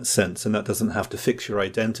somewhere in that sense, and that doesn't have to fix your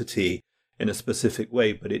identity in a specific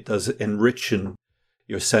way, but it does enrich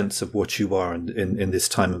your sense of what you are in this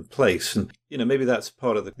time and place. And, you know, maybe that's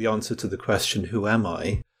part of the answer to the question, who am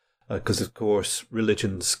I? Because, of course,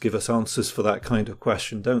 religions give us answers for that kind of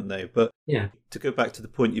question, don't they? But Yeah. to go back to the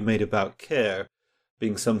point you made about care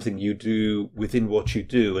being something you do within what you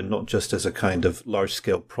do and not just as a kind of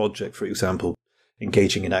large-scale project, for example,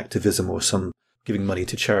 engaging in activism or some giving money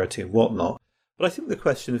to charity and whatnot. But I think the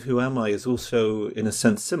question of who am I is also, in a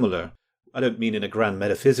sense, similar. I don't mean in a grand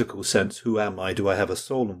metaphysical sense, who am I, do I have a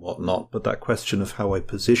soul and whatnot, but that question of how I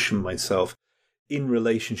position myself in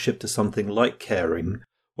relationship to something like caring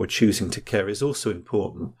or choosing to care is also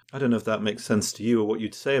important. I don't know if that makes sense to you or what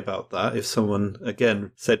you'd say about that if someone,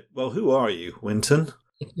 again, said, well, who are you, Winton?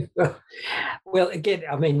 Well, again,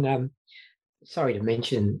 I mean, sorry to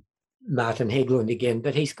mention Martin Hägglund again,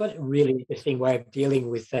 but he's got a really interesting way of dealing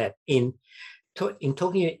with that in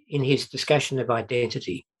talking in his discussion of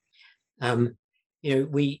identity. The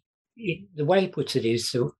way he puts it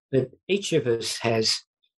is that each of us has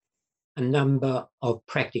a number of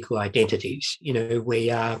practical identities. We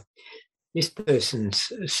are this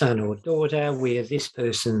person's son or daughter, we are this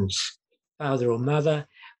person's father or mother,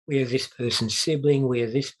 we are this person's sibling, we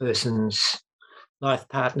are this person's life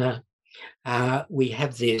partner. We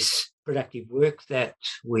have this productive work that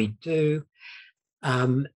we do,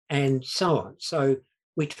 and so on. So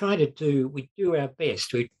we do our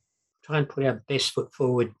best. We try and put our best foot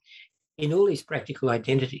forward in all these practical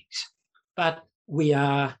identities. But we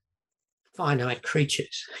are finite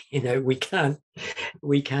creatures. We can't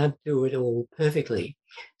do it all perfectly.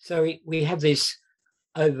 So we have this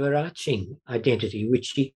overarching identity,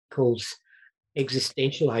 which he calls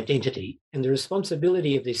existential identity. And the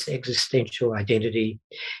responsibility of this existential identity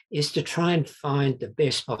is to try and find the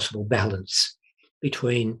best possible balance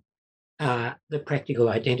between the practical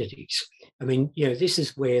identities. I mean, this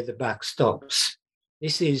is where the buck stops.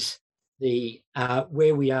 This is the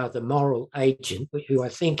where we are the moral agent, who I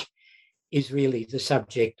think is really the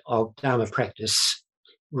subject of Dharma practice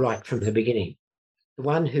right from the beginning. The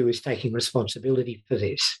one who is taking responsibility for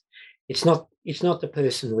this. It's not the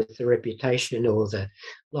person with the reputation or the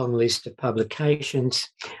long list of publications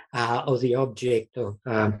or the object of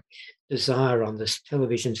desire on this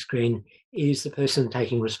television screen. It is the person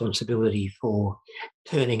taking responsibility for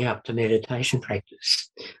turning up to meditation practice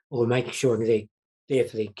or making sure they're there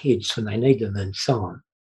for their kids when they need them and so on.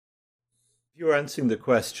 You're answering the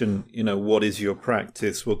question, what is your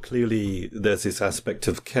practice? Well, clearly there's this aspect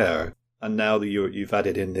of care. And now that you've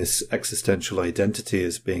added in this existential identity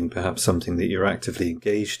as being perhaps something that you're actively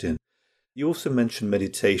engaged in. You also mentioned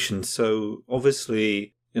meditation. So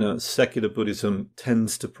obviously, secular Buddhism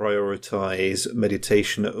tends to prioritize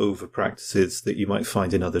meditation over practices that you might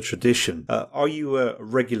find in other tradition. Are you a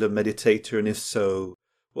regular meditator? And if so,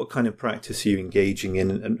 what kind of practice are you engaging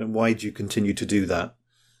in and why do you continue to do that?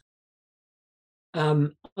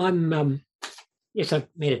 Yes, I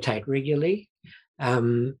meditate regularly.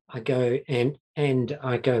 I go and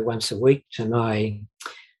I go once a week to my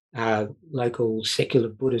local secular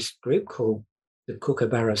Buddhist group called the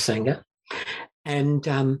Kookaburra Sangha, and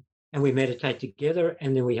we meditate together,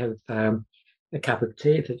 and then we have a cup of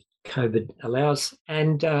tea if COVID allows,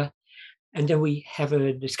 and then we have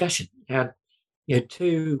a discussion.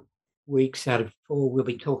 2 weeks out of 4, we'll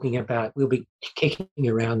be kicking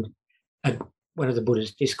around one of the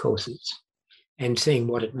Buddha's discourses and seeing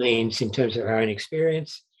what it means in terms of our own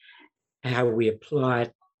experience, how we apply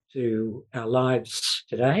it to our lives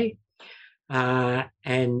today,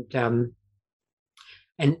 and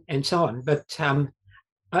so on. But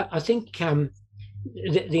I think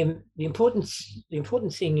the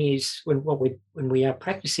important thing is when we are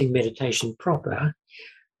practicing meditation proper,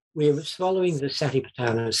 we're following the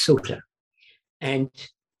Satipatthana Sutta, and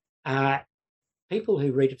people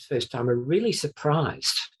who read it the first time are really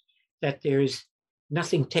surprised that there is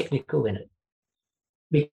nothing technical in it,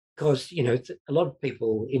 because a lot of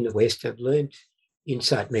people in the West have learned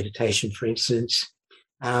insight meditation, for instance,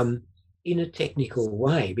 in a technical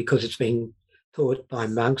way because it's been taught by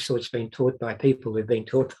monks or it's been taught by people who've been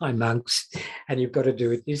taught by monks, and you've got to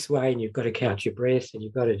do it this way and you've got to count your breath and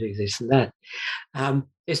you've got to do this and that.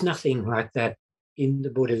 There's nothing like that in the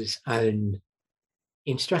Buddha's own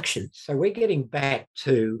instructions. So we're getting back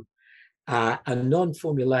to a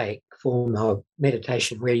non-formulaic form of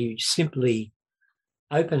meditation where you simply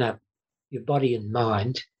open up your body and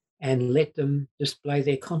mind and let them display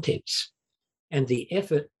their contents. And the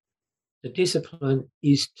effort, the discipline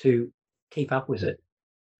is to keep up with it,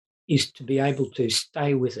 is to be able to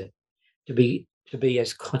stay with it, to be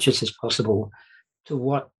as conscious as possible to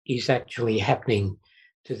what is actually happening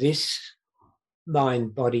to this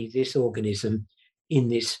mind, body, this organism in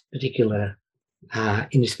this particular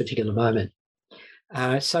moment.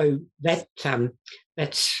 So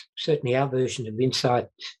that's certainly our version of insight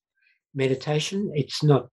meditation. It's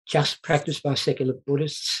not just practiced by secular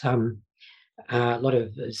Buddhists. A lot of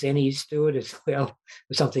Zenis do it as well,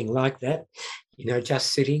 or something like that,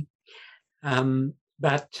 just sitting.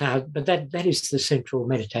 But that is the central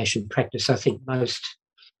meditation practice I think most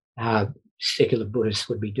secular Buddhists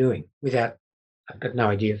would be doing. I've got no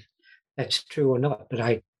idea if that's true or not, but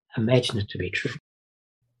I imagine it to be true.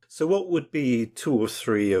 So what would be 2 or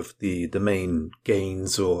 3 of the main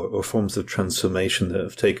gains or forms of transformation that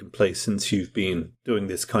have taken place since you've been doing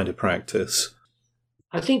this kind of practice?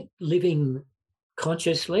 I think living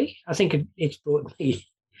consciously, I think it's brought me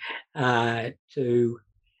to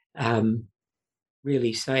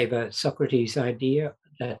really savour Socrates' idea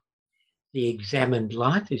that the examined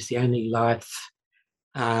life is the only life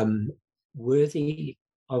worthy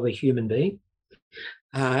of a human being.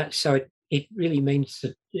 So it really means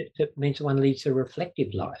that one leads a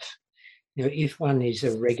reflective life. If one is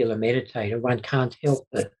a regular meditator, one can't help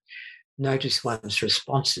but notice one's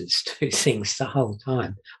responses to things the whole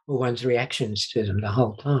time, or one's reactions to them the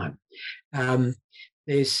whole time. So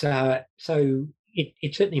it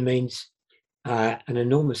certainly means an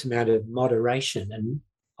enormous amount of moderation and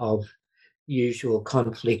of usual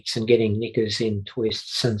conflicts and getting knickers in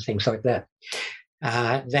twists and things like that.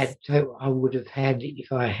 That I would have had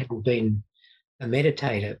if I hadn't been a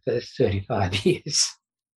meditator for 35 years.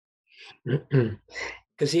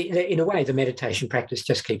 Because in a way, the meditation practice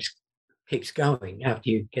just keeps going after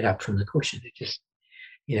you get up from the cushion. It just,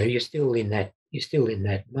 you're still in that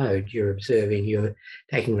mode. You're observing. You're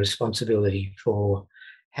taking responsibility for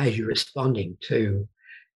how you're responding to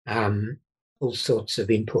all sorts of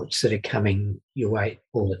inputs that are coming your way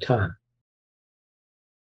all the time.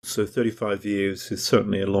 So 35 years is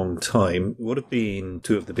certainly a long time. What have been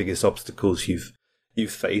 2 of the biggest obstacles you've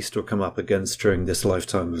faced or come up against during this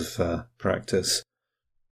lifetime of practice?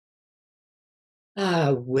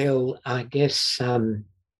 Well, I guess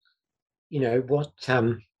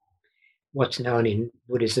what's known in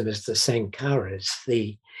Buddhism as the sankharas,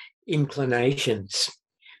 the inclinations,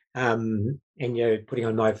 and putting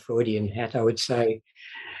on my Freudian hat, I would say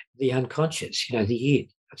the unconscious, the id.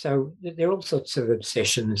 So there are all sorts of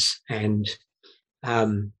obsessions and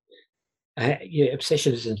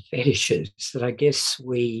obsessions and fetishes that I guess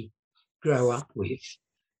we grow up with,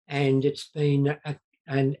 and it's been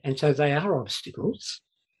and so they are obstacles,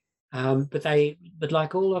 but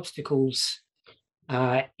like all obstacles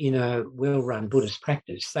in a well-run Buddhist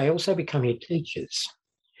practice, they also become your teachers,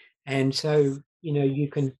 and so you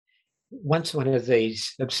can, once one of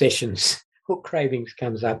these obsessions or cravings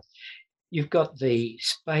comes up, you've got the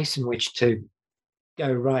space in which to go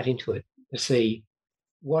right into it to see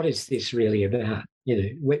what is this really about.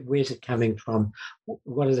 Where's it coming from?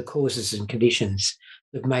 What are the causes and conditions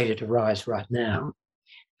that made it arise right now?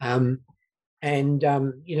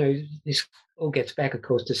 This all gets back, of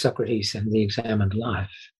course, to Socrates and the examined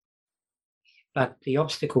life. But the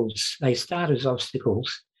obstacles, they start as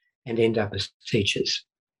obstacles and end up as teachers.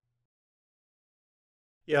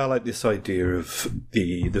 Yeah, I like this idea of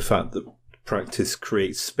the fact that practice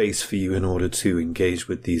creates space for you in order to engage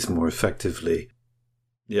with these more effectively.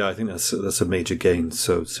 Yeah, I think that's a major gain,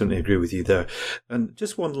 so certainly agree with you there. And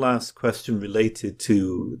just one last question related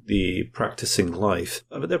to the practicing life.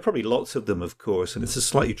 I mean, there are probably lots of them, of course, and it's a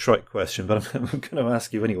slightly trite question, but I'm going to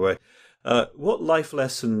ask you anyway. What life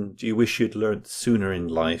lesson do you wish you'd learned sooner in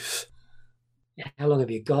life? How long have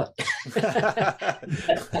you got? Well,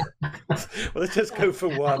 let's just go for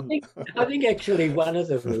one. I think actually one of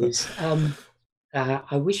them is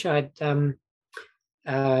I wish I'd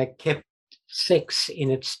kept sex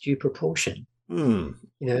in its due proportion. I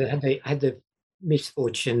had the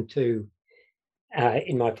misfortune to,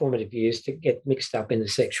 in my formative years, to get mixed up in the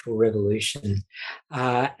sexual revolution.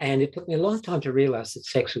 And it took me a long time to realise that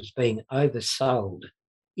sex was being oversold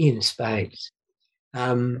in spades.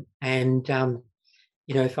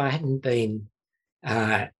 If I hadn't been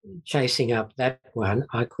chasing up that one,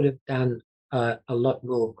 I could have done a lot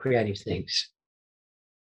more creative things.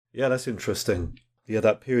 Yeah, that's interesting. Yeah,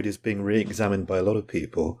 that period is being re-examined by a lot of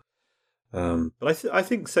people. But I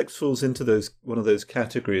think sex falls into one of those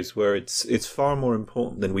categories where it's far more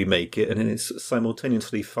important than we make it, and it's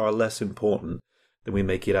simultaneously far less important than we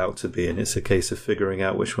make it out to be. And it's a case of figuring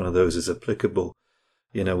out which one of those is applicable,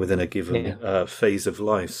 within a given phase of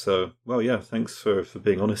life. So, well, yeah, thanks for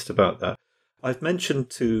being honest about that. I've mentioned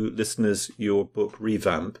to listeners your book,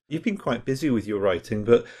 Revamp. You've been quite busy with your writing,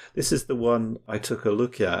 but this is the one I took a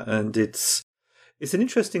look at, and it's an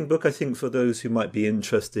interesting book, I think, for those who might be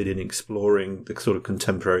interested in exploring the sort of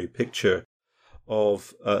contemporary picture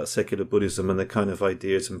of secular Buddhism and the kind of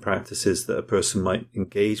ideas and practices that a person might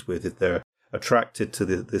engage with if they're attracted to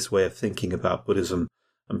this way of thinking about Buddhism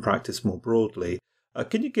and practice more broadly.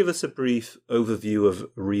 Can you give us a brief overview of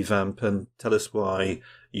Revamp and tell us why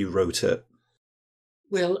you wrote it?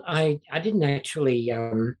 Well, I didn't actually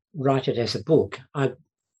write it as a book.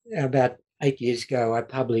 About 8 years ago, I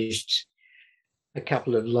published a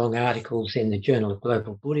couple of long articles in the Journal of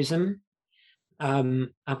Global Buddhism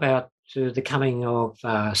about the coming of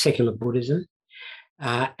secular Buddhism.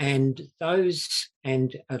 And those,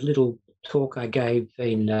 and a little talk I gave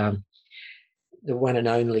in the one and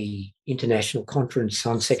only international conference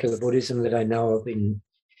on secular Buddhism that I know of in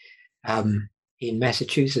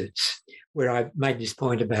Massachusetts, where I made this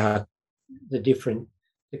point about the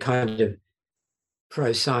kind of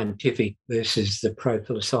pro-scientific versus the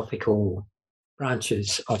pro-philosophical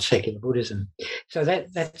branches of secular Buddhism. So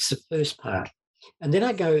that's the first part. And then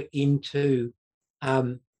I go into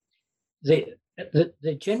the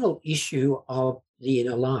general issue of the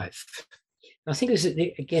inner life. I think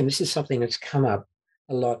this is something that's come up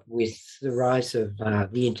a lot with the rise of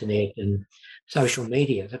the internet and social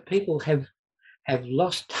media, that people have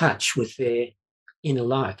lost touch with their inner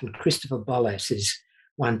life. And Christopher Bolas is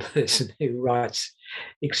one person who writes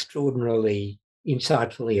extraordinarily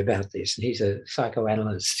insightfully about this. And he's a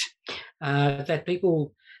psychoanalyst, that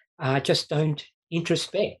people just don't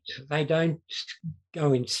introspect. They don't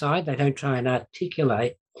go inside. They don't try and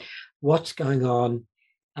articulate what's going on,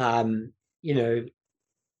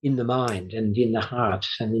 in the mind and in the heart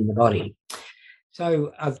and in the body.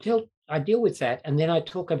 So I deal with that, and then I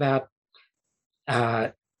talk about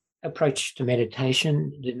approach to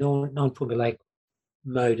meditation, the non-formulaic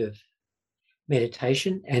mode of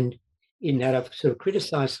meditation, and in that I've sort of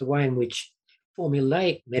criticised the way in which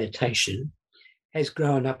formulaic meditation has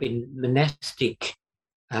grown up in monastic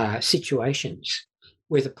situations,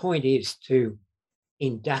 where the point is to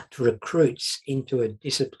induct recruits into a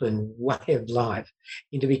disciplined way of life,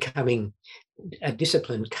 into becoming a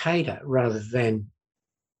disciplined cater rather than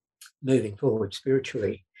moving forward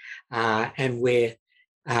spiritually, and where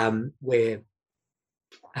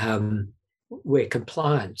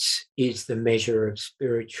compliance is the measure of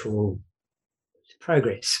spiritual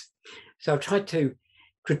progress. So I've tried to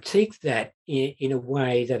critique that in a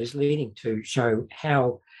way that is leading to show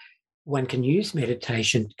how one can use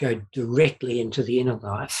meditation to go directly into the inner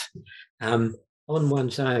life on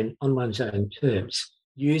one's own terms,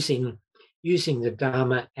 using the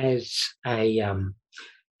Dharma as a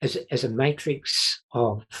matrix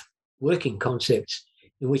of working concepts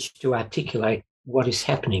in which to articulate what is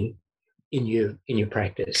happening in your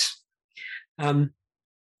practice. And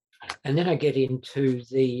then I get into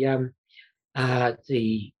the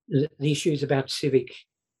issues about civic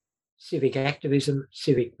activism,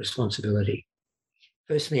 civic responsibility.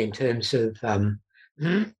 Firstly, in terms of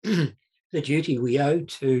the duty we owe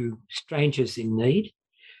to strangers in need,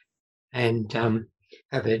 and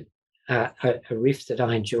have a riff that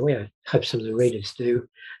I enjoy. I hope some of the readers do,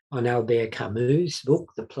 on Albert Camus'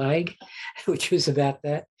 book, The Plague, which was about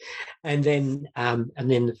that, and then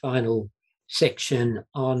the final section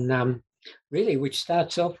on which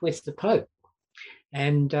starts off with the Pope.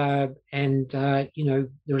 And the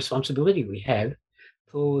responsibility we have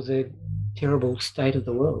for the terrible state of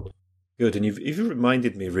the world. Good, and you've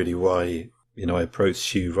reminded me really why I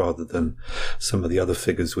approached you rather than some of the other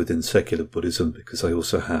figures within secular Buddhism, because I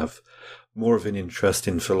also have more of an interest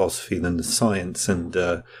in philosophy than science, and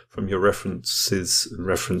from your references and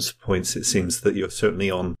reference points, it seems that you're certainly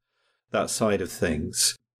on that side of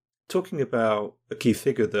things. Talking about a key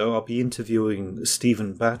figure, though, I'll be interviewing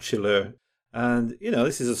Stephen Batchelor. And,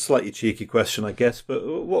 this is a slightly cheeky question, I guess, but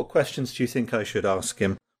what questions do you think I should ask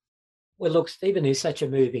him? Well, look, Stephen is such a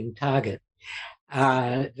moving target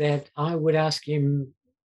that I would ask him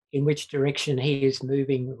in which direction he is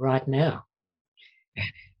moving right now,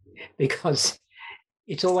 because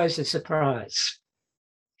it's always a surprise.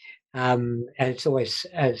 And it's always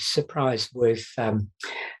a surprise worth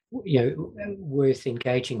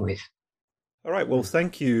engaging with. All right. Well,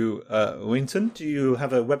 thank you, Winton. Do you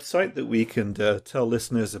have a website that we can tell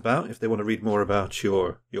listeners about if they want to read more about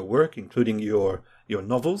your work, including your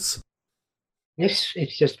novels? Yes,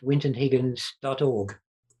 it's just wintonhiggins.org.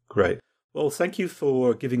 Great. Well, thank you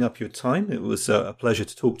for giving up your time. It was a pleasure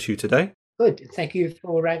to talk to you today. Good. Thank you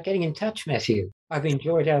for getting in touch, Matthew. I've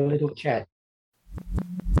enjoyed our little chat.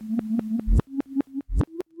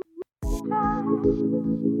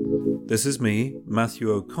 This is me,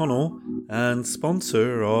 Matthew O'Connell, and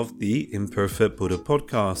sponsor of the Imperfect Buddha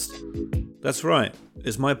podcast. That's right,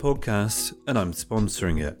 it's my podcast and I'm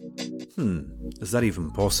sponsoring it. Is that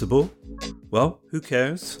even possible? Well, who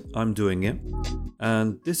cares? I'm doing it.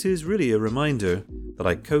 And this is really a reminder that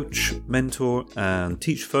I coach, mentor, and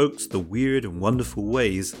teach folks the weird and wonderful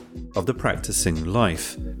ways of the practicing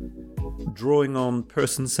life. Drawing on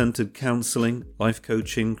person-centered counseling, life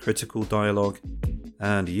coaching, critical dialogue,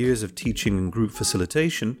 and years of teaching and group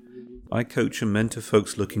facilitation, I coach and mentor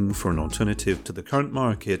folks looking for an alternative to the current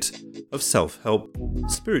market of self-help,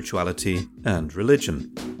 spirituality, and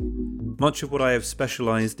religion. Much of what I have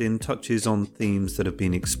specialized in touches on themes that have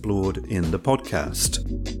been explored in the podcast.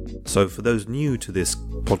 So for those new to this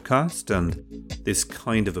podcast and this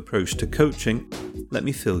kind of approach to coaching, let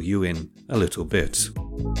me fill you in a little bit.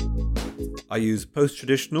 I use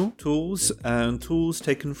post-traditional tools and tools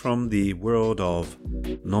taken from the world of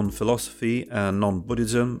non-philosophy and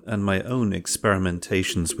non-Buddhism and my own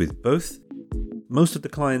experimentations with both. Most of the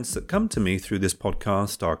clients that come to me through this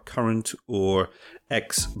podcast are current or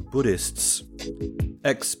ex-Buddhists,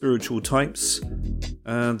 ex-spiritual types,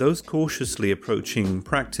 and those cautiously approaching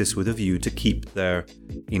practice with a view to keep their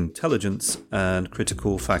intelligence and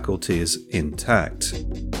critical faculties intact.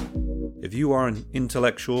 If you are an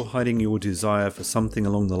intellectual hiding your desire for something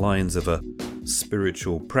along the lines of a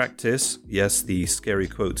spiritual practice, yes, the scary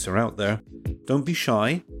quotes are out there, don't be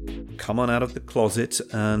shy, come on out of the closet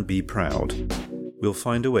and be proud. We'll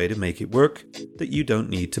find a way to make it work that you don't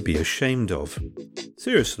need to be ashamed of.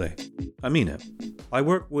 Seriously, I mean it. I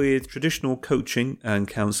work with traditional coaching and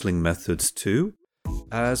counseling methods too,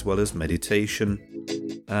 as well as meditation.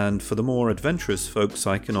 And for the more adventurous folks,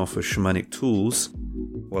 I can offer shamanic tools,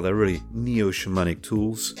 well, they're really neo-shamanic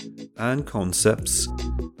tools and concepts,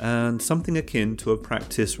 and something akin to a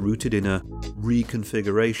practice rooted in a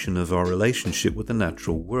reconfiguration of our relationship with the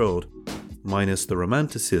natural world, minus the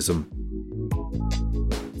romanticism.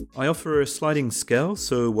 I offer a sliding scale,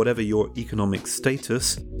 so whatever your economic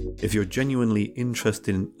status, if you're genuinely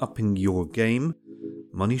interested in upping your game,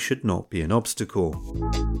 money should not be an obstacle.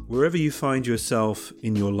 Wherever you find yourself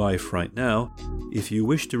in your life right now, if you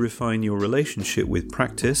wish to refine your relationship with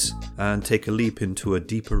practice and take a leap into a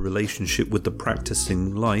deeper relationship with the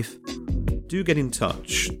practicing life, do get in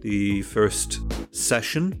touch. The first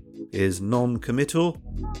session is non-committal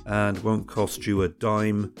and won't cost you a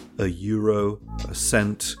dime, a euro, a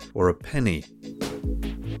cent, or a penny.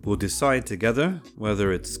 We'll decide together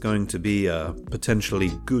whether it's going to be a potentially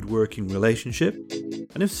good working relationship,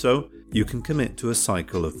 and if so, you can commit to a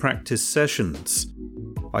cycle of practice sessions.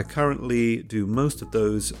 I currently do most of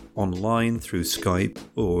those online through Skype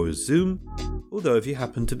or Zoom, although if you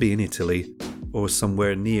happen to be in Italy or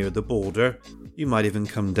somewhere near the border, you might even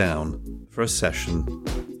come down for a session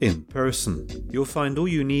in person. You'll find all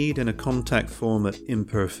you need in a contact form at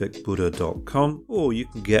imperfectbuddha.com, or you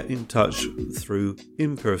can get in touch through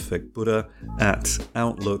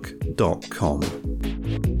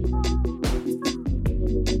imperfectbuddha@outlook.com.